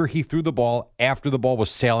after he threw the ball, after the ball was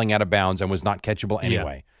sailing out of bounds and was not catchable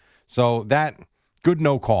anyway. Yeah. So that good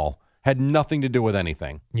no call had nothing to do with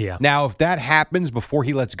anything. Yeah. Now, if that happens before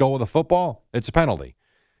he lets go of the football, it's a penalty.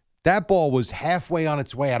 That ball was halfway on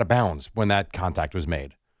its way out of bounds when that contact was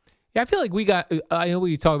made. Yeah, I feel like I know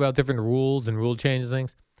we talk about different rules and rule changes and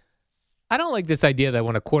things. I don't like this idea that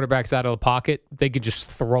when a quarterback's out of the pocket, they could just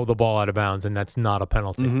throw the ball out of bounds and that's not a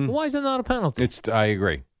penalty. Mm-hmm. Why is it not a penalty? I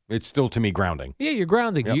agree. It's still, to me, grounding. Yeah, you're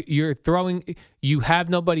grounding. Yep. You're throwing. You have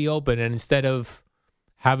nobody open, and instead of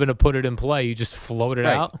having to put it in play, you just float it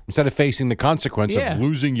out. Instead of facing the consequence of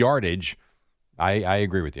losing yardage, I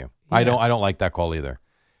agree with you. Yeah. I don't like that call either.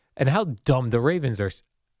 And how dumb the Ravens are.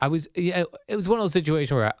 It was one of those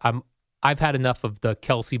situations where I've had enough of the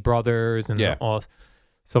Kelsey brothers and all.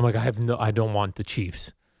 So I'm like, I don't want the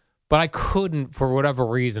Chiefs. But I couldn't, for whatever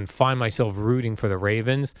reason, find myself rooting for the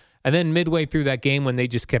Ravens. And then midway through that game, when they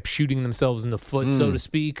just kept shooting themselves in the foot, so to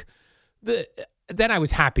speak, then I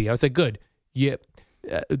was happy. I was like, good. Yeah.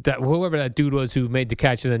 Whoever that dude was who made the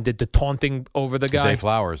catch and then did the taunting over the guy. Zay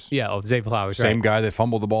Flowers. Yeah, Zay Flowers. Same guy that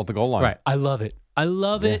fumbled the ball at the goal line. Right. I love it.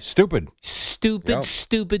 Stupid.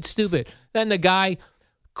 Stupid. Then the guy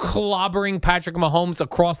clobbering Patrick Mahomes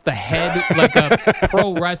across the head like a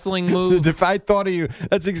pro wrestling move. If I thought of you,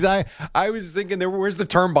 that's exactly. I was thinking, where's the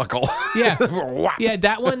turnbuckle? Yeah,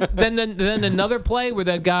 that one. Then another play where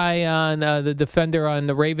that guy on the defender on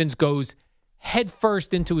the Ravens goes head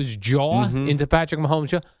first into his jaw, into Patrick Mahomes'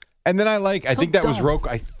 jaw. And then I think that was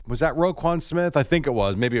was that Roquan Smith? I think it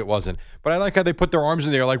was. Maybe it wasn't. But I like how they put their arms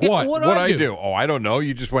in there like, what? What'd I do? Oh, I don't know.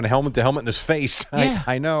 You just went helmet to helmet in his face. Yeah.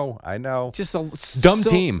 I know. Just a dumb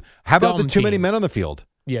team. How about the too many men on the field?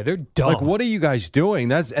 Yeah, they're dumb. Like, what are you guys doing?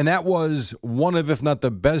 That was one of, if not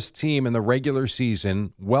the best team in the regular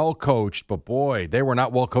season. Well coached, but boy, they were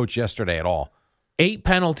not well coached yesterday at all. 8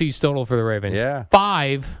 penalties total for the Ravens. Yeah.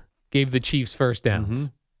 5 gave the Chiefs first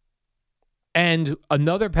downs. And one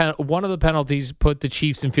of the penalties put the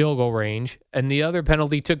Chiefs in field goal range, and the other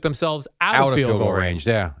penalty took themselves out of field goal range.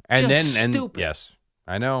 Yeah, and Just then stupid. Yes,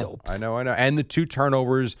 I know, Dopes. I know. And the 2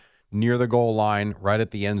 turnovers near the goal line, right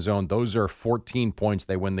at the end zone. Those are 14 points.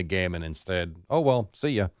 They win the game, and instead, oh well, see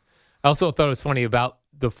ya. I also thought it was funny about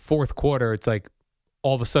the fourth quarter. It's like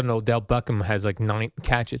all of a sudden Odell Beckham has like 9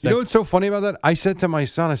 catches. You know what's so funny about that? I said to my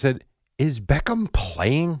son, I said, "Is Beckham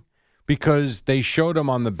playing?" Because they showed him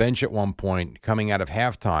on the bench at one point coming out of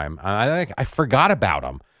halftime. I forgot about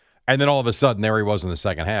him. And then all of a sudden, there he was in the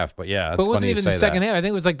second half. But yeah, but it wasn't even the second half. I think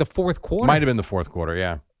it was like the fourth quarter. Might have been the fourth quarter,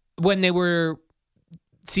 yeah. When they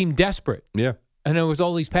seemed desperate. Yeah. And there was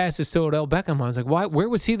all these passes to Odell Beckham. I was like, why? Where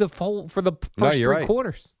was he for the first 3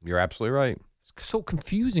 quarters? You're absolutely right. It's so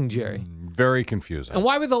confusing, Jerry. Very confusing. And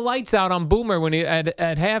why were the lights out on Boomer when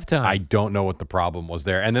at halftime? I don't know what the problem was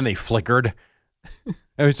there. And then they flickered.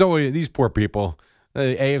 I mean, so these poor people,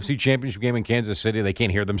 the AFC Championship game in Kansas City, they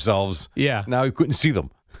can't hear themselves. Yeah. Now you couldn't see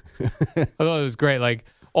them. I thought it was great. Like,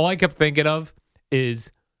 all I kept thinking of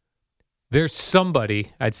is there's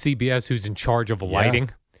somebody at CBS who's in charge of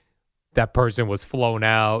lighting. That person was flown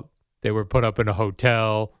out. They were put up in a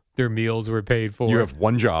hotel. Their meals were paid for. You have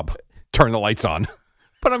one job. Turn the lights on.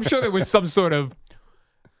 But I'm sure there was some sort of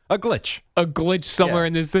a glitch somewhere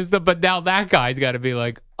in the system. But now that guy's got to be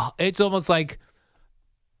like, it's almost like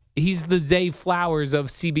he's the Zay Flowers of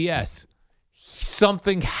CBS.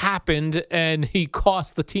 Something happened and he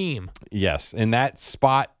cost the team. Yes. In that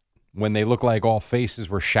spot when they look like all faces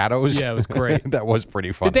were shadows. Yeah, it was great. That was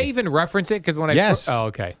pretty funny. Did they even reference it? Because when Yes. Oh,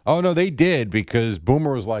 okay. Oh, no, they did, because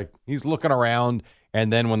Boomer was like, he's looking around.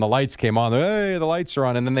 And then when the lights came on, hey, the lights are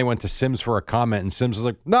on. And then they went to Sims for a comment. And Sims was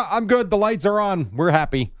like, no, I'm good. The lights are on. We're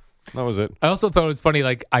happy. That was it. I also thought it was funny.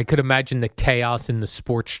 Like, I could imagine the chaos in the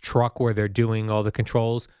sports truck where they're doing all the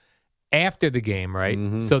controls after the game, right?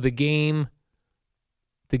 Mm-hmm. So the game's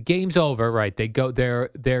over, right?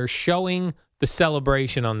 They're showing the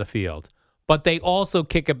celebration on the field, but they also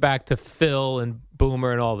kick it back to Phil and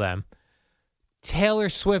Boomer and all them. Taylor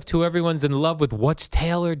Swift, who everyone's in love with, what's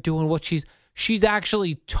Taylor doing? She's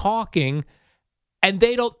actually talking, and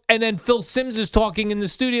they don't. And then Phil Sims is talking in the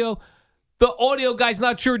studio. The audio guy's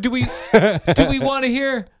not sure. Do we want to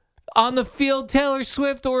hear on the field Taylor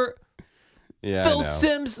Swift or? Yeah, Phil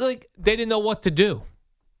Simms, like, they didn't know what to do.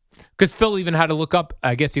 Because Phil even had to look up.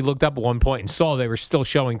 I guess he looked up at one point and saw they were still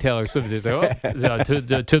showing Taylor Swift. He's like,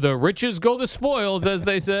 to the riches go the spoils, as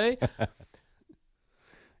they say.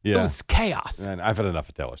 Yeah. It was chaos. And I've had enough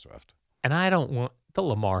of Taylor Swift. And I don't want the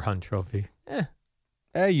Lamar Hunt Trophy.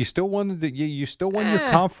 Hey, you still won you still won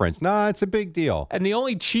your conference. Nah, it's a big deal. And the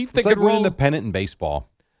only chief It's that like could roll winning the pennant in baseball.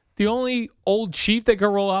 The only old chief that could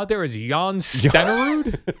roll out there is Jan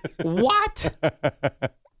Stenerud. What?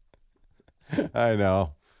 I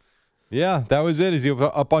know. Yeah, that was it. Is he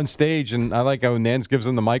up on stage, and I like how Nance gives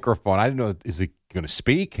him the microphone. I didn't know, is he going to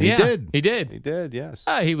speak? And yeah, he did. He did. He did, yes.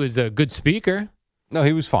 He was a good speaker. No,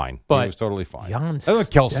 he was fine. But he was totally fine. Jan I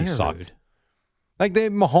thought Kelsey Stenerud. sucked. Like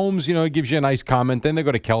Mahomes, he gives you a nice comment. Then they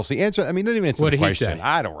go to Kelsey. Don't even answer What the did he question. say?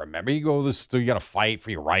 I don't remember. You go this. You got to fight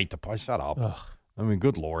for your right to push. Shut up. Ugh. I mean,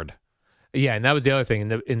 good Lord. Yeah, and that was the other thing.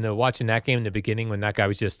 In the watching that game in the beginning, when that guy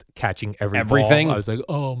was just catching everything, ball, I was like,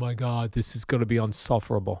 oh my God, this is going to be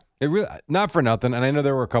insufferable. It really, not for nothing. And I know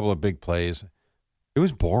there were a couple of big plays. It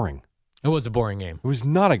was boring. It was a boring game. It was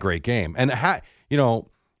not a great game. And,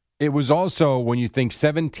 it was also when you think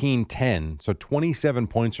 17-10, so 27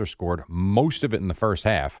 points are scored, most of it in the first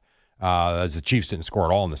half, as the Chiefs didn't score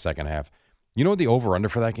at all in the second half. You know what the over-under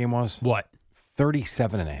for that game was? What?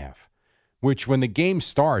 37.5. Which when the game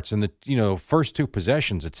starts and the first two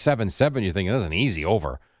possessions at 7-7, you're thinking that's an easy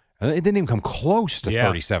over. And it didn't even come close to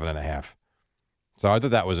 37.5. So I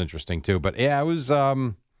thought that was interesting too. But yeah, it was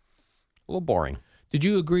a little boring. Did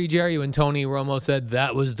you agree, Jerry, when Tony Romo said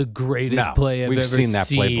that was the greatest play I've we've ever seen that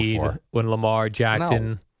play before. When Lamar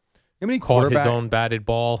Jackson caught his quarterback- own batted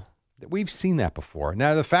ball? We've seen that before.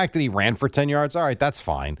 Now, the fact that he ran for 10 yards, all right, that's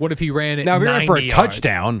fine. What if he ran it Now, if he ran for a 90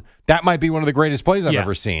 touchdown, that might be one of the greatest plays I've Yeah.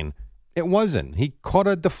 ever seen. It wasn't. He caught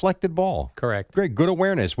a deflected ball. Correct. Great, good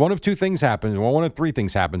awareness. One of two things happens. Well, one of three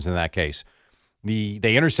things happens in that case. They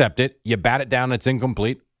intercept it, you bat it down, it's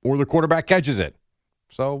incomplete, or the quarterback catches it.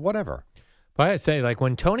 So, whatever. But I say, like,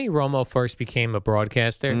 when Tony Romo first became a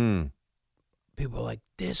broadcaster, people were like,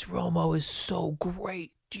 this Romo is so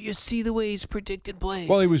great. Do you see the way he's predicting plays?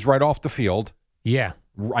 Well, he was right off the field. Yeah.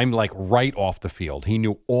 I'm like right off the field. He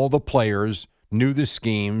knew all the players, knew the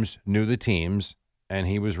schemes, knew the teams, and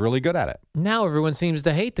he was really good at it. Now everyone seems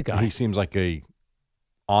to hate the guy. He seems like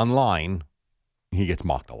online, he gets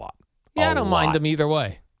mocked a lot. Yeah, I don't mind him either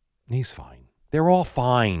way. He's fine. They're all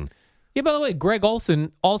fine. Yeah, by the way, Greg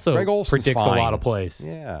Olson also predicts fine. a lot of plays.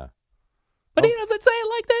 Yeah. But he doesn't say it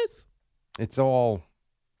like this. It's all,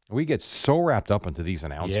 we get so wrapped up into these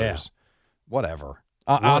announcers. Yeah. Whatever.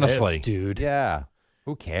 What Honestly. ifs, dude. Yeah.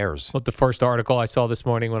 Who cares? Look, the first article I saw this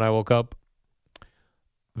morning when I woke up,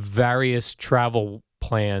 various travel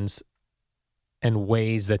plans and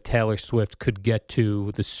ways that Taylor Swift could get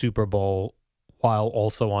to the Super Bowl while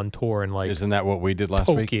also on tour in Isn't that what we did last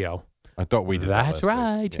week? Tokyo. I thought we did that That's last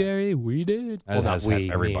right, week. Jerry. We did. That Well, not has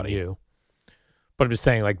we, everybody. me and you. But I'm just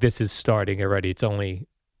saying, like, this is starting already.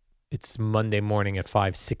 It's Monday morning at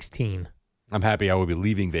 5:16. I'm happy I will be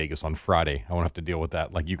leaving Vegas on Friday. I won't have to deal with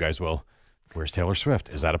that like you guys will. Where's Taylor Swift?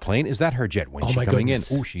 Is that a plane? Is that her jet? When's she my coming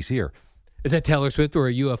goodness. in? Oh, she's here. Is that Taylor Swift or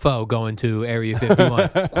a UFO going to Area 51?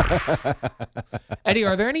 Eddie,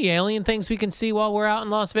 are there any alien things we can see while we're out in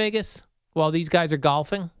Las Vegas? While these guys are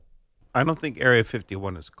golfing? I don't think Area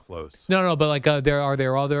 51 is close. No, but like, are there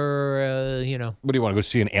other, What do you want to go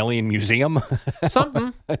see an alien museum?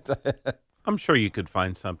 something? I'm sure you could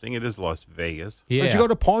find something. It is Las Vegas. Yeah. Why don't you go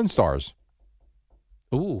to Pawn Stars?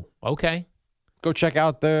 Ooh, okay. Go check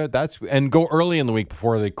out and go early in the week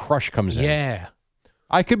before the crush comes in. Yeah.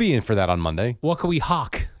 I could be in for that on Monday. What can we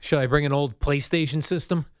hawk? Should I bring an old PlayStation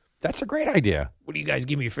system? That's a great idea. What do you guys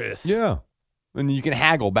give me for this? Yeah. And you can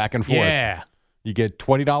haggle back and forth. Yeah. You get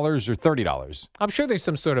 $20 or $30. I'm sure there's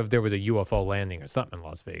there was a UFO landing or something in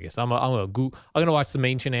Las Vegas. I'm gonna watch some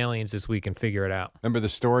Ancient Aliens this week and figure it out. Remember the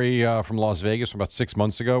story from Las Vegas from about 6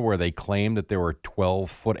 months ago where they claimed that there were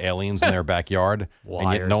 12-foot aliens in their backyard,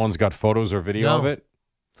 and yet no one's got photos or video of it,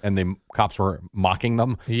 and the cops were mocking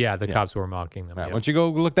them? Yeah, the cops were mocking them. Right, Yeah. Why don't you go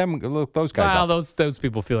look those guys Well, up? those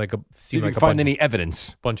people feel like See if you can find any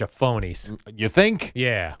evidence. bunch of phonies. You think?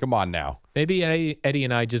 Yeah. Come on now. Maybe Eddie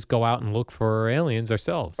and I just go out and look for aliens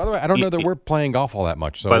ourselves. By the way, I don't know that we're playing golf all that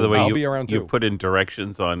much, so By the way, I'll be around too. you put in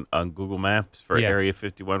directions on Google Maps for Yeah. Area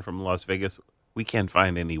 51 from Las Vegas. We can't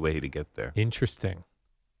find any way to get there. Interesting.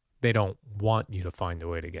 They don't want you to find a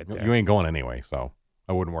way to get there. You ain't going anyway, so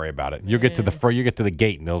I wouldn't worry about it. You get to the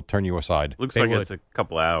gate and they'll turn you aside. Looks They like would. it's a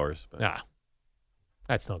couple hours. But Nah,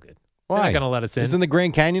 that's no good. Why? They're not going to let us in. Isn't the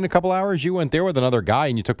Grand Canyon a couple hours? You went there with another guy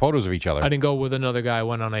and you took photos of each other. I didn't go with another guy. I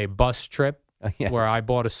went on a bus trip Yes. where I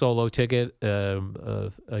bought a solo ticket.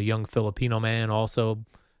 A young Filipino man also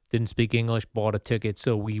didn't speak English, bought a ticket,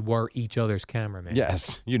 so we were each other's cameraman.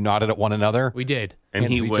 Yes. You nodded at one another. We did. And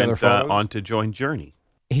Hands he of each other went photos? on to join Journey.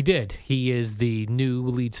 He did. He is the new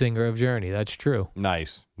lead singer of Journey. That's true.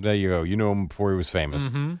 Nice. There you go. You knew him before he was famous.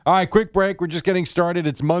 Mm-hmm. All right, quick break. We're just getting started.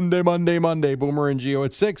 It's Monday. Boomer and Gio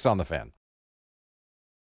at 6 on the Fan.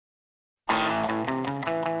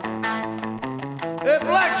 Hey,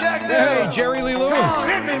 Blackjack, Hey, Jerry Lee Lewis. Come on,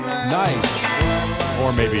 hit me, man. Nice.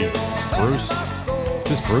 Or maybe Bruce.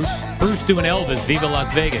 Just Bruce. Bruce doing Elvis. Viva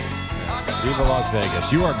Las Vegas. Viva Las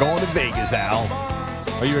Vegas. You are going to Vegas, Al.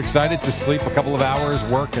 Are you excited to sleep a couple of hours,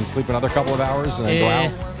 work, and sleep another couple of hours, and then go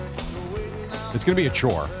out? It's going to be a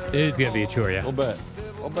chore. It is going to be a chore, yeah. A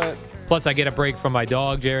little bit. Plus, I get a break from my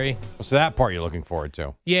dog, Jerry. So that part you're looking forward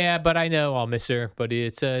to. Yeah, but I know I'll miss her. But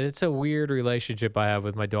it's a weird relationship I have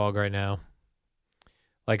with my dog right now.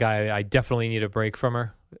 Like, I definitely need a break from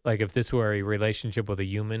her. Like, if this were a relationship with a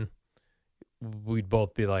human, we'd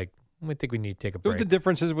both be like, I think we need to take a Know break. what the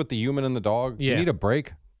difference is with the human and the dog? Yeah. You need a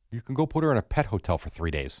break. You can go put her in a pet hotel for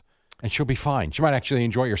 3 days, and she'll be fine. She might actually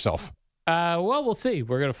enjoy herself. Well, we'll see.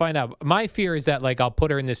 We're going to find out. My fear is that, like, I'll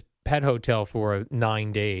put her in this pet hotel for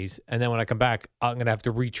 9 days, and then when I come back, I'm going to have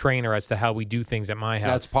to retrain her as to how we do things at my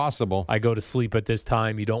house. That's possible. I go to sleep at this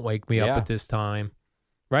time. You don't wake me up at this time.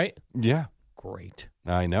 Right? Yeah. Great.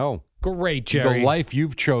 I know. Great, Jerry. The life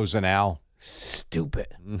you've chosen, Al. Stupid.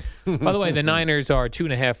 By the way, the Niners are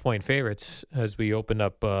 2.5-point favorites as we open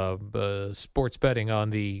up sports betting on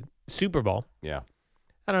the Super Bowl. Yeah.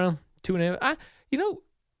 I don't know, 2.5.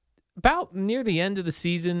 About near the end of the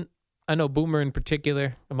season, I know Boomer in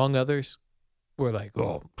particular, among others, were like,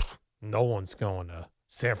 no one's going to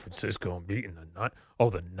San Francisco and beating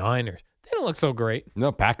the Niners. They don't look so great.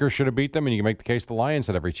 No, Packers should have beat them, and you can make the case the Lions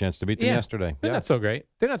had every chance to beat them yesterday. They're not so great.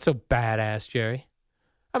 They're not so badass, Jerry.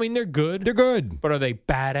 I mean, they're good. They're good. But are they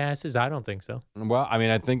badasses? I don't think so. Well, I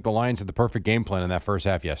mean, I think the Lions had the perfect game plan in that first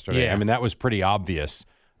half yesterday. Yeah. I mean, that was pretty obvious,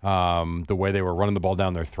 the way they were running the ball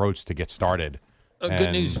down their throats to get started.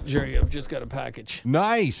 Good news, Jerry. I've just got a package.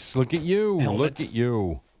 Nice. Look at you. Helmets. Look at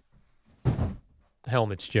you.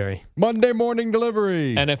 Helmets, Jerry. Monday morning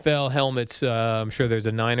delivery. NFL helmets. I'm sure there's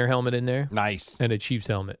a Niner helmet in there. Nice. And a Chiefs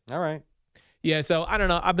helmet. All right. Yeah, so I don't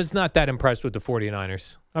know. I was not that impressed with the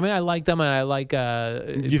 49ers. I mean, I like them, and I like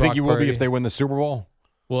You think you will be if they win the Super Bowl?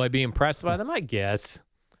 Will I be impressed by them? I guess.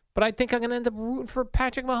 But I think I'm going to end up rooting for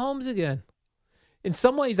Patrick Mahomes again. In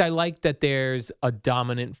some ways, I like that there's a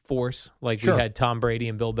dominant force, like we had Tom Brady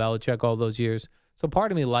and Bill Belichick all those years. So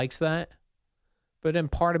part of me likes that. But then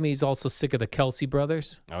part of me is also sick of the Kelsey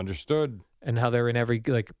brothers. Understood. And how they're in every,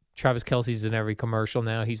 like, Travis Kelsey's in every commercial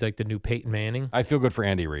now. He's like the new Peyton Manning. I feel good for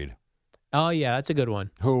Andy Reid. Oh, yeah, that's a good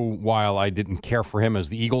one. Who, while I didn't care for him as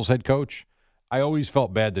the Eagles head coach, I always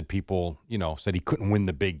felt bad that people, said he couldn't win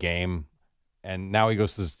the big game. And now he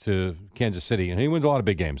goes to Kansas City, and he wins a lot of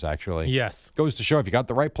big games, actually. Yes. Goes to show if you got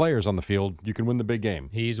the right players on the field, you can win the big game.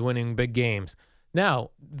 He's winning big games.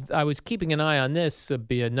 Now, I was keeping an eye on this,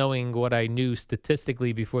 knowing what I knew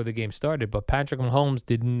statistically before the game started, but Patrick Mahomes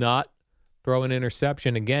did not throw an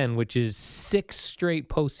interception again, which is 6 straight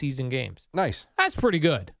postseason games. Nice. That's pretty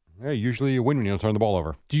good. Yeah, usually you win when you don't turn the ball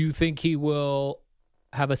over. Do you think he will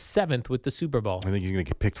have a 7th with the Super Bowl? I think he's going to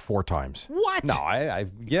get picked 4 times. What? No, I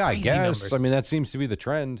guess. Numbers. I mean, that seems to be the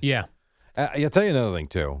trend. Yeah. I'll tell you another thing,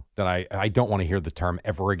 too, that I don't want to hear the term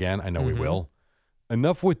ever again. I know we will.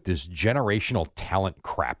 Enough with this generational talent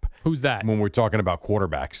crap. Who's that? When we're talking about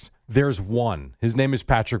quarterbacks. There's one. His name is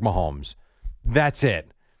Patrick Mahomes. That's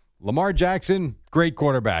it. Lamar Jackson, great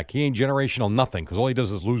quarterback. He ain't generational nothing because all he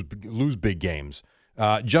does is lose big games.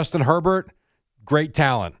 Justin Herbert, great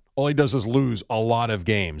talent. All he does is lose a lot of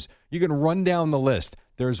games. You can run down the list.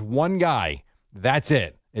 There's one guy. That's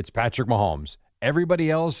it. It's Patrick Mahomes. Everybody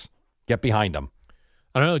else, get behind him.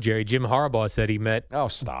 I don't know, Jerry. Jim Harbaugh said he met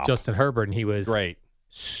stop. Justin Herbert, and he was great,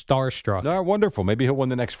 starstruck. No, wonderful. Maybe he'll win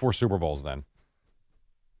the next 4 Super Bowls then.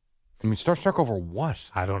 I mean, starstruck over what?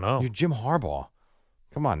 I don't know. You're Jim Harbaugh.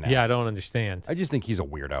 Come on now. Yeah, I don't understand. I just think he's a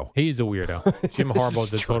weirdo. He's a weirdo. Jim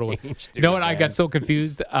Harbaugh's a total. You know what? I got so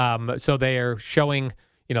confused. So they are showing,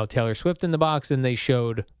 Taylor Swift in the box, and they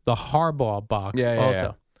showed the Harbaugh box also.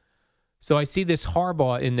 Yeah. So I see this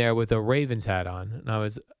Harbaugh in there with a Ravens hat on,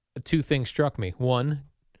 and 2 things struck me. One,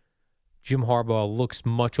 Jim Harbaugh looks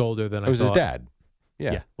much older than I thought. It was his dad.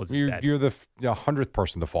 Yeah, was his dad. You're the 100th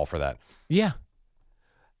person to fall for that. Yeah.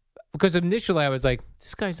 Because initially I was like,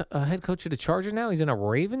 this guy's a head coach of the Chargers now? He's in a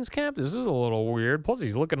Ravens camp? This is a little weird. Plus,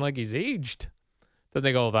 he's looking like he's aged. Then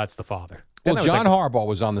they go, oh, that's the father. Well, Then I was John like, Harbaugh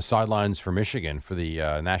was on the sidelines for Michigan for the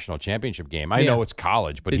national championship game. I Yeah. know it's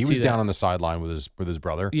college, but Did he see was down that. on the sideline with his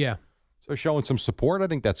brother. Yeah. So showing some support, I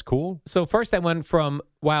think that's cool. So first I went from,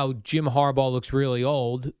 wow, Jim Harbaugh looks really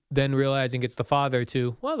old, then realizing it's the father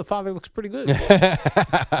to, well, the father looks pretty good.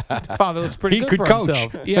 The father looks pretty He good could for coach.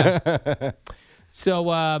 himself. Yeah.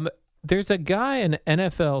 So there's a guy, an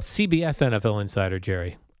CBS NFL insider,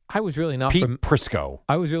 Jerry. I was really not Pete Prisco.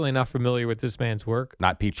 I was really not familiar with this man's work.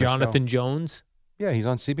 Not Pete Prisco. Jonathan Jones. Yeah, he's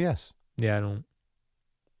on CBS. Yeah, I don't.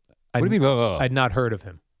 What do you mean? I'd not heard of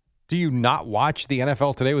him. Do you not watch the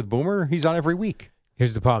NFL Today with Boomer? He's on every week.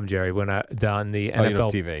 Here's the problem, Jerry. When on the Oh, you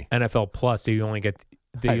don't NFL have TV. NFL Plus, you only get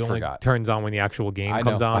I only forgot. turns on when the actual game I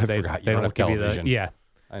comes know. on. I They forgot. You they don't don't have give you the television. yeah.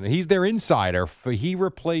 I know. He's their insider. He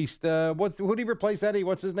replaced who did he replace, Eddie?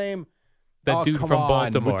 What's his name? That dude come from on,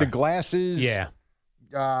 Baltimore with the glasses. Yeah,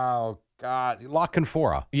 Oh God,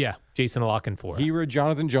 Lockenfora. yeah. Jason Lockenfora.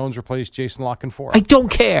 Jonathan Jones replaced Jason Lockenfora. I don't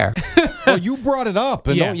care. Well, you brought it up,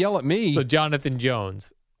 and Yeah. don't yell at me. So Jonathan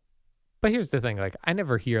Jones. But here's the thing: like, I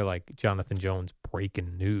never hear like Jonathan Jones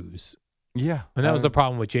breaking news. Yeah, And that was the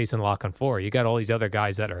problem with Jason Lockenfora. You got all these other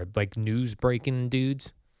guys that are like news breaking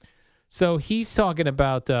dudes. So he's talking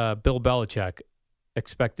about Bill Belichick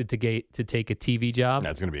expected to take a TV job.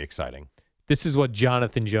 That's going to be exciting. This is what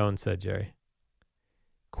Jonathan Jones said, Jerry.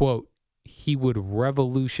 Quote, he would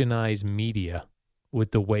revolutionize media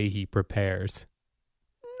with the way he prepares.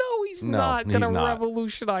 No, he's No, not he's going to not.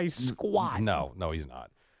 revolutionize squat. No, he's not.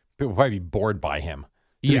 People will probably be bored by him,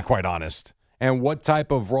 to be Yeah. quite honest. And what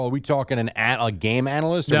type of role? Are we talking a game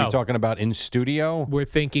analyst? Or are No. we talking about in studio? We're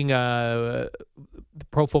thinking the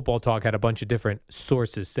Pro Football Talk had a bunch of different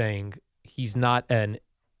sources saying he's not a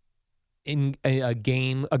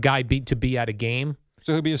guy to be at a game.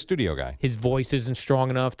 So he'll be a studio guy. His voice isn't strong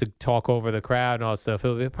enough to talk over the crowd and all that stuff.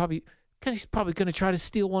 He's probably going to try to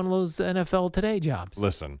steal one of those NFL Today jobs.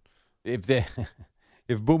 Listen,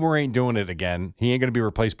 if Boomer ain't doing it again, he ain't going to be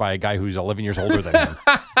replaced by a guy who's 11 years older than him.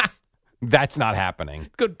 That's not happening.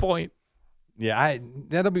 Good point. Yeah,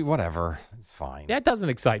 that'll be whatever. It's fine. That doesn't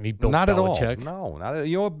excite me, Bill Not Belichick. at all. No, not at,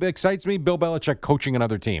 you know what excites me? Bill Belichick coaching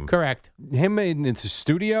another team. Correct. Him into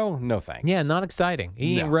studio? No thanks. Yeah, not exciting.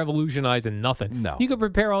 He ain't No. revolutionizing nothing. No. You can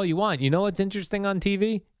prepare all you want. You know what's interesting on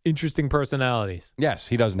TV? Interesting personalities. Yes,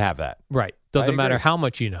 he doesn't have that. Right. Doesn't I matter agree. how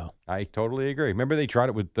much you know. I totally agree. Remember they tried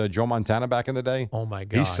it with Joe Montana back in the day? Oh, my He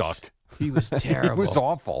gosh. sucked. He was terrible. He was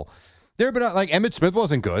awful. There, but like Emmitt Smith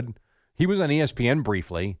wasn't good. He was on ESPN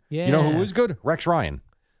briefly. Yeah. You know who was good? Rex Ryan.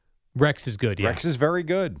 Rex is good, yeah. Rex is very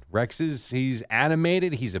good. He's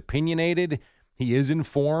animated. He's opinionated. He is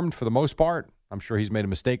informed for the most part. I'm sure he's made a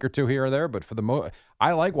mistake or two here or there, but for the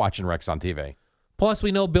I like watching Rex on TV. Plus,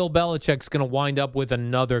 we know Bill Belichick's going to wind up with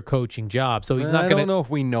another coaching job, so he's not I going don't know if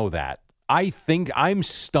we know that. I think I'm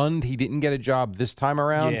stunned he didn't get a job this time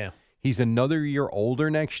around. Yeah. He's another year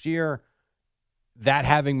older next year. That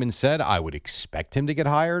having been said, I would expect him to get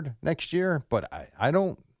hired next year, but I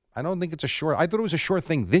don't think it's a sure. I thought it was a sure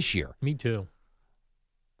thing this year. Me too.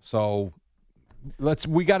 So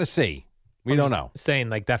we got to see. We don't know. Saying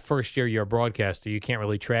like that first year you're a broadcaster, you can't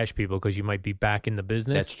really trash people because you might be back in the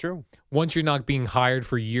business. That's true. Once you're not being hired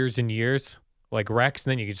for years and years, like Rex,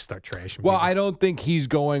 then you can just start trashing Well, people. I don't think he's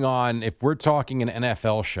going on. If we're talking an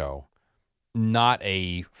NFL show, not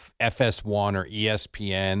a FS1 or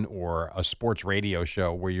ESPN or a sports radio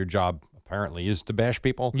show where your job apparently is to bash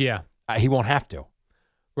people. Yeah. He won't have to.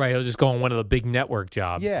 Right. He'll just go on one of the big network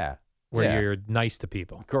jobs. Yeah. Where Yeah. you're nice to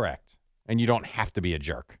people. Correct. And you don't have to be a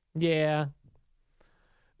jerk. Yeah.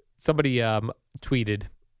 Somebody tweeted.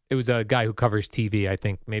 It was a guy who covers TV, I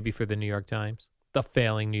think, maybe for the New York Times. The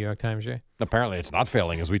failing New York Times, right? Apparently, it's not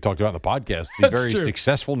failing, as we talked about in the podcast. The That's very true.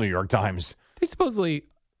 successful New York Times. They supposedly,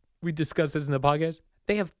 we discussed this in the podcast,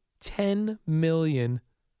 they have 10 million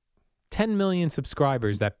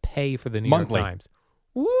subscribers that pay for the New Monthly. York Times.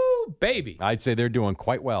 Woo, baby. I'd say they're doing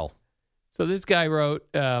quite well. So this guy wrote,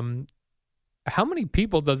 how many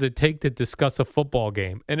people does it take to discuss a football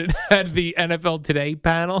game? And it had the NFL Today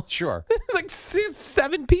panel. Sure. It's like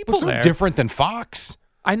 7 people What's so there. different than Fox?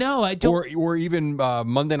 I know. I don't. Or even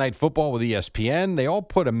Monday Night Football with ESPN. They all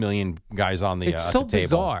put 1 million guys on the It's so at the table.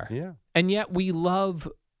 bizarre. Yeah. And yet we love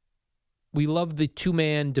the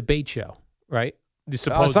 2-man debate show, right?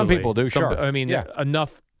 Some people do, sure. I mean, Yeah.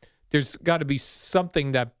 enough. There's got to be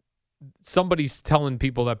something that somebody's telling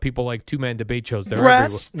people that people like 2-man debate shows. They're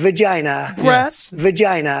Breast, vagina, breast,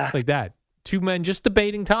 vagina. like that. 2 men just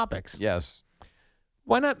debating topics. Yes.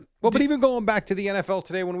 Why not? Well, but even going back to the NFL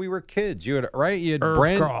Today when we were kids, you had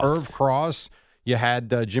Irv Cross. You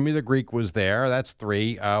had Jimmy the Greek was there. That's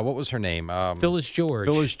 3. What was her name? Phyllis George.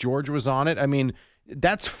 Phyllis George was on it. I mean,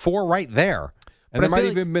 That's 4 right there. And But there I might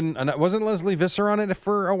feel even been, wasn't Leslie Visser on it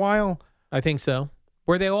for a while? I think so.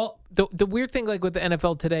 Were they all the weird thing, like with the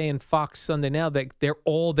NFL Today and Fox Sunday Now, that they're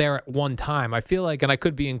all there at one time. I feel like, and I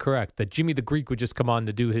could be incorrect, that Jimmy the Greek would just come on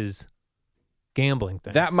to do his gambling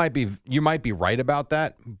thing. That might be, you might be right about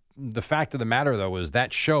that. The fact of the matter, though, is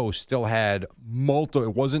that show still had multiple,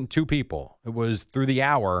 it wasn't 2 people. It was through the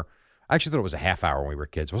hour. I actually thought it was a half hour when we were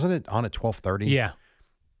kids. Wasn't it on at 12:30? Yeah.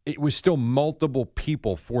 It was still multiple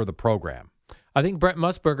people for the program. I think Brett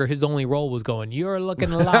Musburger, his only role was going, "You're looking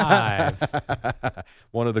live."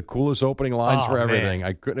 One of the coolest opening lines for everything. Man.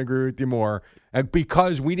 I couldn't agree with you more. And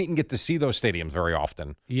because we didn't get to see those stadiums very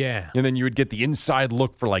often. Yeah. And then you would get the inside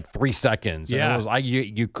look for like 3 seconds. And Yeah. it was like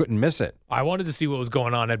you couldn't miss it. I wanted to see what was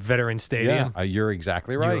going on at Veterans Stadium. Yeah, you're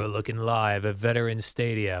exactly right. You were looking live at Veterans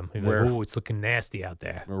Stadium. Where- Ooh, it's looking nasty out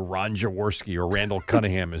there. Or Ron Jaworski or Randall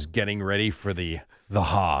Cunningham is getting ready for the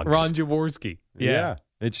Hogs. Ron Jaworski. Yeah.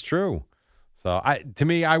 It's true. So to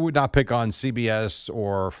me, I would not pick on CBS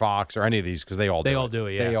or Fox or any of these because they all do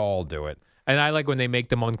it. Yeah. They all do it. And I like when they make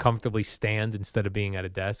them uncomfortably stand instead of being at a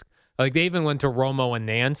desk. Like they even went to Romo and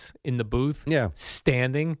Nance in the booth. Yeah.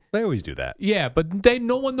 Standing. They always do that. Yeah, but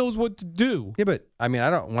no one knows what to do. Yeah, but I mean,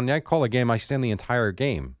 when I call a game, I stand the entire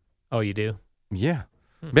game. Oh, you do? Yeah.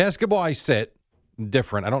 Basketball, I sit.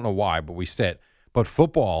 Different. I don't know why, but we sit. But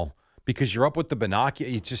football, because you're up with the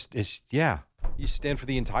binocular, you stand for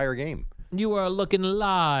the entire game. You are looking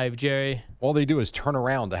live, Jerry. All they do is turn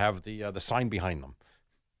around to have the sign behind them,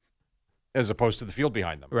 as opposed to the field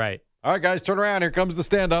behind them. Right. All right, guys, turn around. Here comes the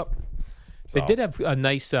stand-up. They did have a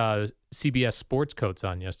nice CBS sports coats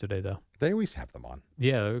on yesterday, though. They always have them on.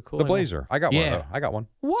 Yeah, they were cool. The blazer. I got one. Though. I got one.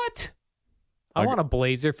 What? I want a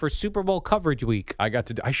blazer for Super Bowl coverage week.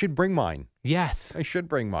 I should bring mine. Yes. I should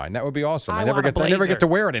bring mine. That would be awesome. I never get to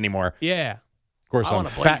wear it anymore. Yeah. Of course, I'm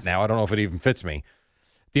fat now. I don't know if it even fits me.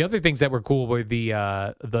 The other things that were cool were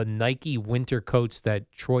the Nike winter coats that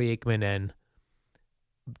Troy Aikman and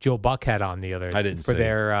Joe Buck had on the other. I didn't for see.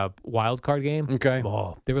 their wild card game. Okay.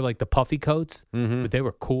 Oh, they were like the puffy coats, but they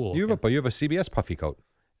were cool. You have a CBS puffy coat.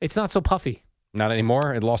 It's not so puffy. Not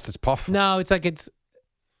anymore. It lost its puff. No, it's like it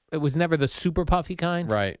was never the super puffy kind.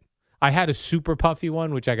 Right. I had a super puffy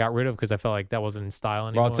one, which I got rid of because I felt like that wasn't in style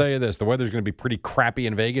anymore. Well, I'll tell you this: the weather's going to be pretty crappy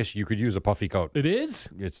in Vegas. You could use a puffy coat. It is.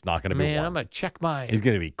 It's not going to be Man, warm. I'm gonna check my. It's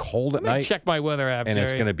going to be cold at night. Check my weather app, and it's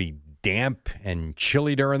Jerry. going to be damp and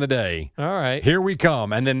chilly during the day. All right. Here we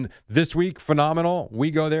come. And then this week, phenomenal. We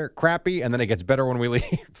go there, crappy, and then it gets better when we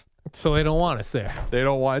leave. So they don't want us there. They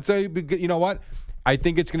don't want it. So you know what? I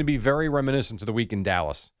think it's going to be very reminiscent to the week in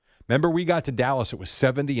Dallas. Remember, we got to Dallas. It was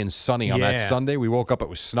 70 and sunny on that Sunday. We woke up, it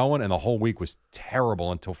was snowing, and the whole week was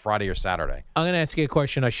terrible until Friday or Saturday. I'm going to ask you a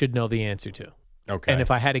question I should know the answer to. Okay. And if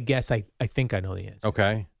I had to guess, I think I know the answer.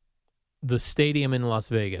 Okay. The stadium in Las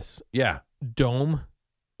Vegas. Yeah. Dome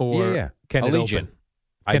or can it Allegiant. open?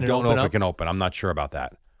 I don't know if it can open. I'm not sure about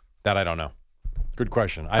that. That I don't know. Good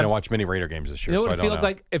question. I don't watch many Raider games this year, You know so what I it don't feels know.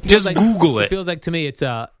 like? It feels Just like, Google it. It feels like to me it's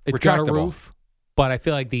got a Retractable. roof, but I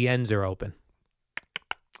feel like the ends are open.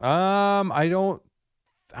 I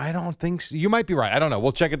don't think so. You might be right. I don't know.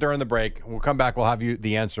 We'll check it during the break. We'll come back. We'll have you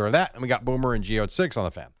the answer of that. And we got Boomer and Geo at 6 on the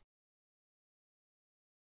Fan.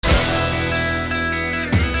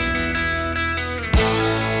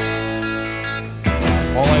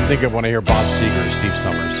 All I think of when I hear Bob Seger is Steve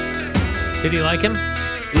Summers. Did he like him?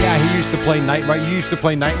 Yeah, he used to play night. Right, you used to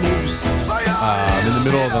play night moves in the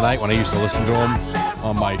middle of the night when I used to listen to him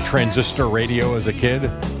on my transistor radio as a kid.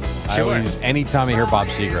 Anytime I hear Bob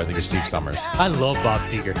Seger, I think of Steve Summers. I love Bob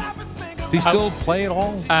Seger. Does he still play at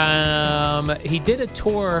all? He did a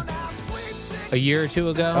tour a year or two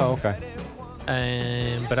ago. Oh, okay.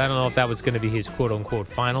 But I don't know if that was going to be his quote-unquote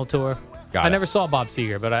final tour. Got I it. never saw Bob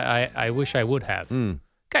Seger, but I wish I would have.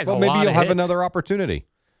 Guy's Well, a maybe lot you'll of have hits. another opportunity.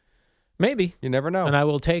 Maybe. You never know. And I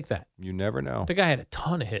will take that. You never know. The guy had a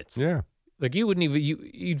ton of hits. Yeah. Like you wouldn't even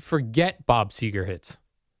you'd forget Bob Seger hits.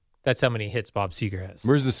 That's how many hits Bob Seger has.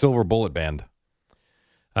 Where's the Silver Bullet Band?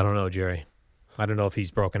 I don't know, Jerry. I don't know if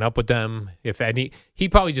he's broken up with them. If any, he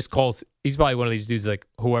probably just calls. He's probably one of these dudes like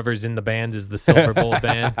whoever's in the band is the Silver Bullet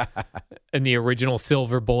Band, and the original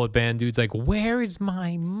Silver Bullet Band dude's like, "Where is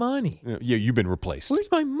my money? Yeah, you've been replaced. Where's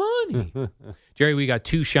my money?" Jerry, we got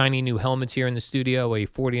 2 shiny new helmets here in the studio: a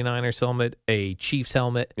 49ers helmet, a Chiefs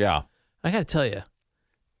helmet. Yeah, I got to tell you,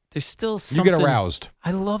 there's still something. You get aroused.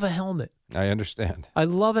 I love a helmet. I understand. I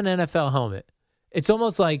love an NFL helmet. It's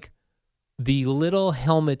almost like the little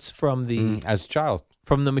helmets from the as a child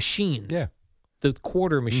from the machines. Yeah, the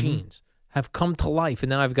quarter machines have come to life, and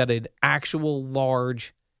now I've got an actual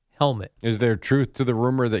large helmet. Is there truth to the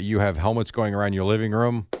rumor that you have helmets going around your living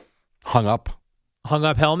room, hung up Hung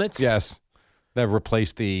up helmets? Yes. That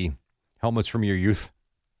replaced the helmets from your youth.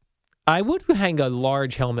 I would hang a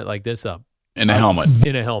large helmet like this up. In a helmet.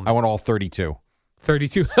 In a helmet. I want all 32.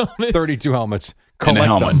 32 helmets? 32 helmets. In a Collect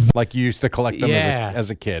helmet. them like you used to collect them Yeah. as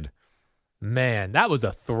a kid. Man, that was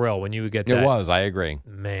a thrill when you would get that. It was. I agree.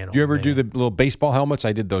 Man, Do you ever do the little baseball helmets?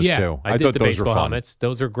 I did those too. I did thought the those baseball were fun. helmets.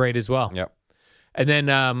 Those are great as well. Yep. And then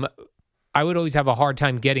I would always have a hard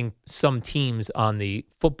time getting some teams on the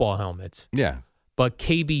football helmets. Yeah. But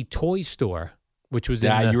KB Toy Store, which was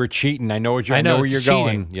Yeah, in the, you were cheating. I know I I know know where you're it's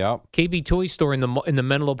cheating. going. Yep. KB Toy Store in the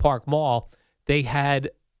Menlo Park Mall, they had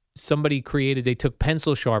somebody created. They took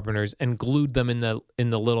pencil sharpeners and glued them in the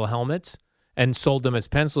little helmets and sold them as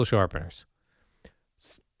pencil sharpeners.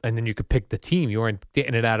 And then you could pick the team. You weren't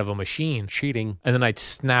getting it out of a machine. Cheating. And then I'd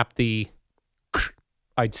snap the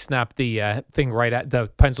thing right at the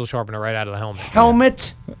pencil sharpener right out of the helmet.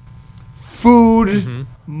 Helmet, food,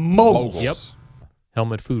 moguls. Yep.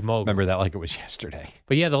 Helmet food moguls. Remember that like it was yesterday.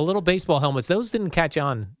 But yeah, the little baseball helmets, those didn't catch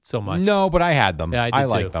on so much. No, but I had them. Yeah, I did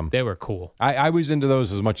liked too. them. They were cool. I was into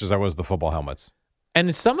those as much as I was the football helmets.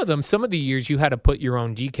 And some of the years you had to put your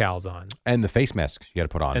own decals on. And the face masks you had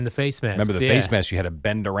to put on. And the face masks. Remember the yeah. face mask you had to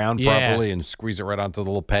bend around Yeah. properly and squeeze it right onto the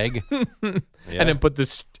little peg? Yeah. And then put the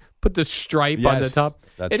stripe on the Yes, top.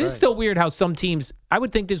 that's It is right. still weird how some teams, I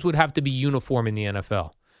would think this would have to be uniform in the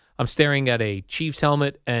NFL. I'm staring at a Chiefs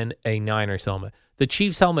helmet and a Niners helmet. The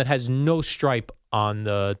Chiefs helmet has no stripe on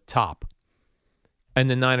the top. And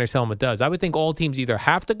the Niners helmet does. I would think all teams either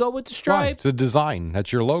have to go with the Right. stripe. It's a design.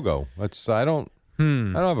 That's your logo. I don't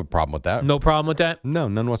have a problem with that. No problem with that? No,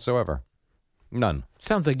 none whatsoever. None.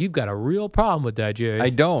 Sounds like you've got a real problem with that, Jerry.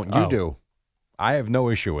 I don't. You Oh. do. I have no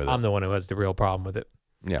issue with it. I'm the one who has the real problem with it.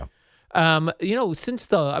 Yeah. I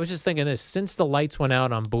was just thinking this, since the lights went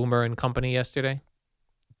out on Boomer and Company yesterday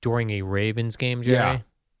during a Ravens game, Jerry, Yeah.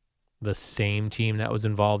 the same team that was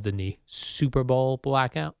involved in the Super Bowl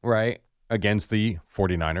blackout. Right. Against the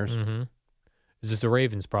 49ers. Mm-hmm. Is this a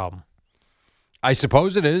Ravens problem? I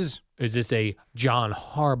suppose it is. Is this a John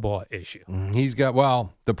Harbaugh issue?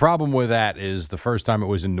 The problem with that is the first time it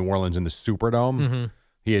was in New Orleans in the Superdome, Mm-hmm.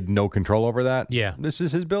 he had no control over that. Yeah. This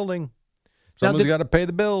is his building. Now, Someone's got to pay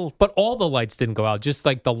the bill. But all the lights didn't go out, just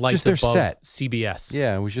like the lights Just their above set. CBS.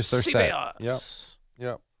 Yeah, it was just their set. CBS.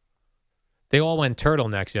 Yep. They all went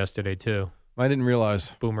turtlenecks yesterday, too. I didn't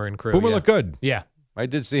realize. Boomer and crew. Boomer yeah. looked good. Yeah. I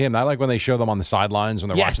did see him. I like when they show them on the sidelines when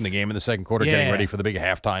they're Yes. watching the game in the second quarter, getting Yeah. ready for the big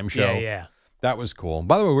halftime show. Yeah, yeah. That was cool.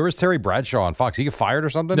 By the way, where was Terry Bradshaw on Fox? He get fired or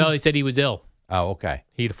something? No, they said he was ill. Oh, okay.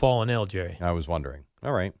 He'd fallen ill, Jerry. I was wondering.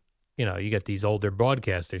 All right. You know, you get these older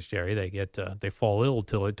broadcasters, Jerry. They fall ill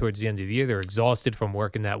towards the end of the year. They're exhausted from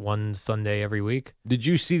working that one Sunday every week. Did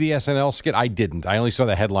you see the SNL skit? I didn't. I only saw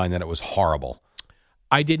the headline that it was horrible.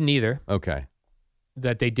 I didn't either. Okay.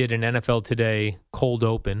 That they did an NFL Today cold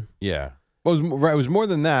open. Yeah. Well, it was more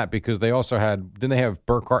than that because they also had, didn't they have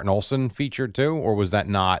Burkhart and Olsen featured too? Or was that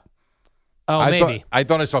not? Oh, maybe. I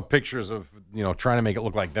thought I saw pictures of, trying to make it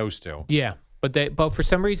look like those two. Yeah, but for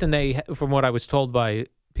some reason from what I was told by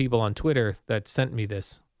people on Twitter that sent me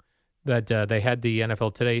this, that they had the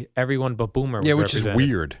NFL Today, everyone but Boomer was which is represented.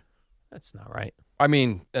 weird. That's not right. I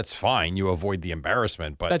mean, that's fine. You avoid the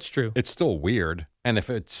embarrassment, but That's true. It's still weird. And if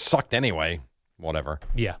it sucked anyway, whatever.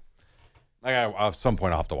 Yeah. At some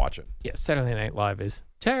point, I'll have to watch it. Yeah, Saturday Night Live is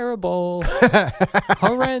terrible,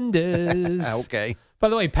 horrendous. Okay. By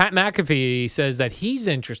the way, Pat McAfee says that he's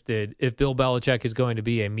interested if Bill Belichick is going to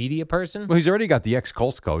be a media person. Well, he's already got the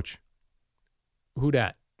ex-Colts coach. Who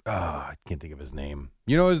dat? I can't think of his name.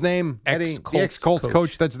 You know his name, Eddie? The Ex-Colts ex-Colts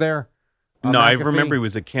coach that's there? No, I McAfee? remember he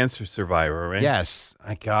was a cancer survivor, right? Yes.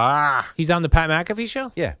 He's on the Pat McAfee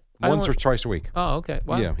show? Yeah. I Once don't- or twice a week. Oh, okay.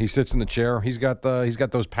 Wow. Yeah, he sits in the chair. He's got those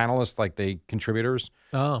panelists, like the contributors,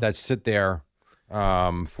 that sit there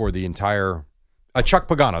for the entire. Chuck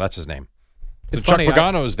Pagano, that's his name. So It's Chuck funny,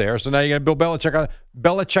 Pagano's there, so now you got Bill Belichick on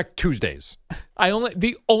Belichick Tuesdays.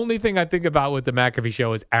 The only thing I think about with the McAfee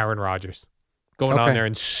show is Aaron Rodgers going on Okay. there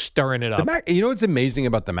and stirring it up. You know what's amazing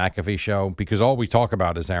about the McAfee show? Because all we talk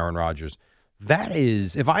about is Aaron Rodgers. That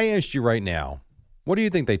is, if I asked you right now, what do you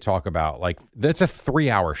think they talk about? Like, that's a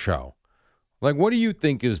 3-hour show. Like, what do you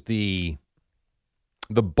think is the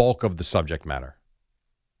bulk of the subject matter?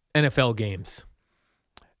 NFL games.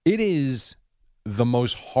 It is the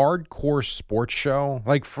most hardcore sports show.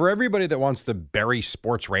 Like, for everybody that wants to bury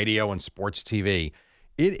sports radio and sports TV,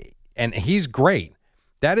 and he's great.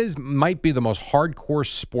 That might be the most hardcore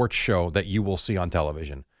sports show that you will see on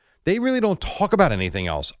television. They really don't talk about anything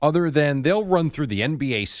else other than they'll run through the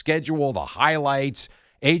NBA schedule, the highlights,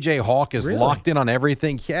 AJ Hawk is Really? locked in on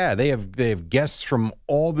everything. Yeah, they have guests from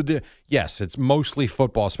all the. Yes, it's mostly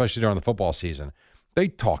football, especially during the football season. They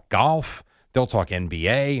talk golf. They'll talk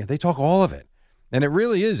NBA. They talk all of it, and it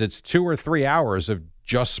really is. It's 2 or 3 hours of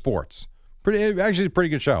just sports. Actually, a pretty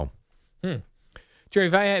good show. Jerry,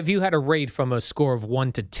 if you had a rate from a score of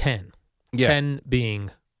 1 to 10, 10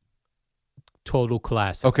 being total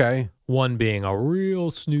classic, okay, 1 being a real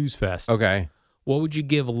snooze fest, okay, what would you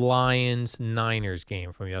give Lions-Niners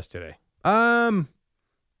game from yesterday? I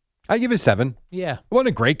give it 7. Yeah, it wasn't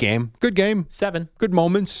a great game. Good game. 7. Good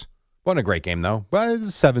moments. Wasn't a great game though, but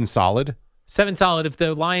it's 7 solid. 7 solid. If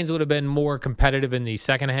the Lions would have been more competitive in the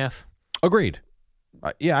second half, agreed.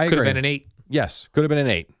 Yeah, I agree. Could have been an 8. Yes, could have been an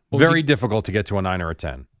 8. Very difficult to get to a 9 or a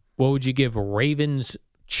 10. What would you give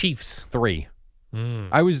Ravens-Chiefs? 3.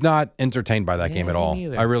 I was not entertained by that game at all.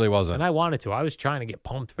 Neither. I really wasn't. And I wanted to. I was trying to get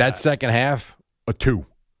pumped for that second half, a 2.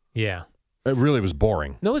 Yeah. It really was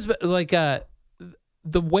boring. No, it was like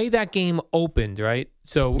the way that game opened, right?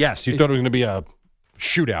 So yes, you thought it was going to be a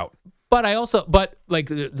shootout. But like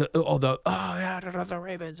the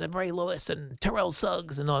Ravens and Ray Lewis and Terrell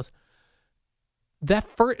Suggs and all this.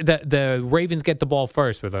 The Ravens get the ball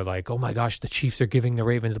first, where they're like, "Oh my gosh, the Chiefs are giving the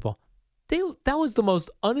Ravens the ball." That was the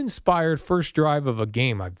most uninspired first drive of a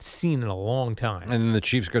game I've seen in a long time. And then the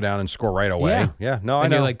Chiefs go down and score right away. Yeah. No, I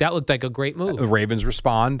and know. You're like, that looked like a great move. The Ravens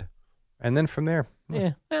respond, and then from there,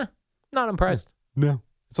 not impressed. No,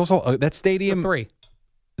 it's also that stadium 3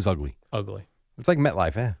 is ugly. Ugly. It's like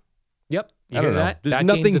MetLife. Yep. I don't know. That? There's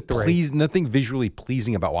That nothing visually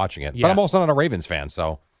pleasing about watching it. Yeah. But I'm also not a Ravens fan,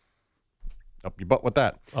 so up your butt with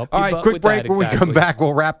that. Up All your right, butt quick with break. that, When we come exactly. back,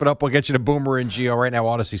 we'll wrap it up. We'll get you to Boomer and Gio right now.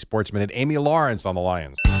 Odyssey Sports Minute. Amy Lawrence on the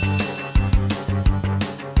Lions.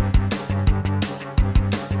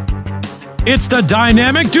 It's the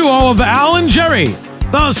dynamic duo of Al and Jerry,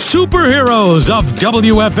 the superheroes of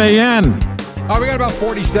WFAN. All right, we got about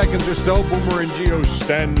 40 seconds or so. Boomer and Gio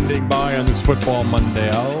standing by on this football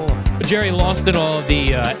Monday. Jerry lost in all of the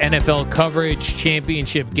NFL coverage,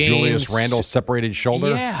 championship games. Julius Randle's separated shoulder.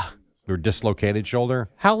 Yeah. Or dislocated shoulder.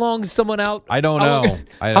 How long is someone out? I don't know.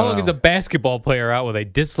 How long is a basketball player out with a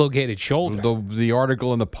dislocated shoulder? The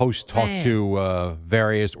article in the Post talked to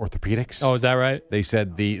various orthopedics. Oh, is that right? They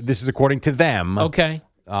said this is according to them. Okay.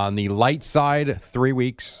 On the light side, 3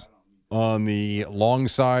 weeks. On the long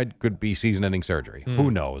side, could be season-ending surgery.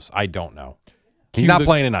 Who knows? I don't know. He's not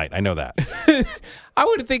playing tonight. I know that. I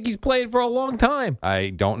would think he's played for a long time. I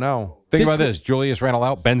don't know. Think about this. Julius Randle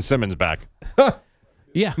out. Ben Simmons back.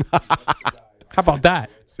 Yeah. How about that?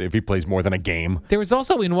 See if he plays more than a game. There was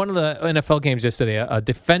also in one of the NFL games yesterday, a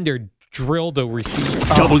defender drilled a receiver.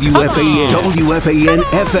 WFAN, WFAN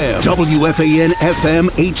FM, WFAN FM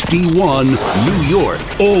HD1, New York.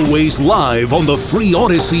 Always live on the free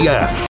Odyssey app.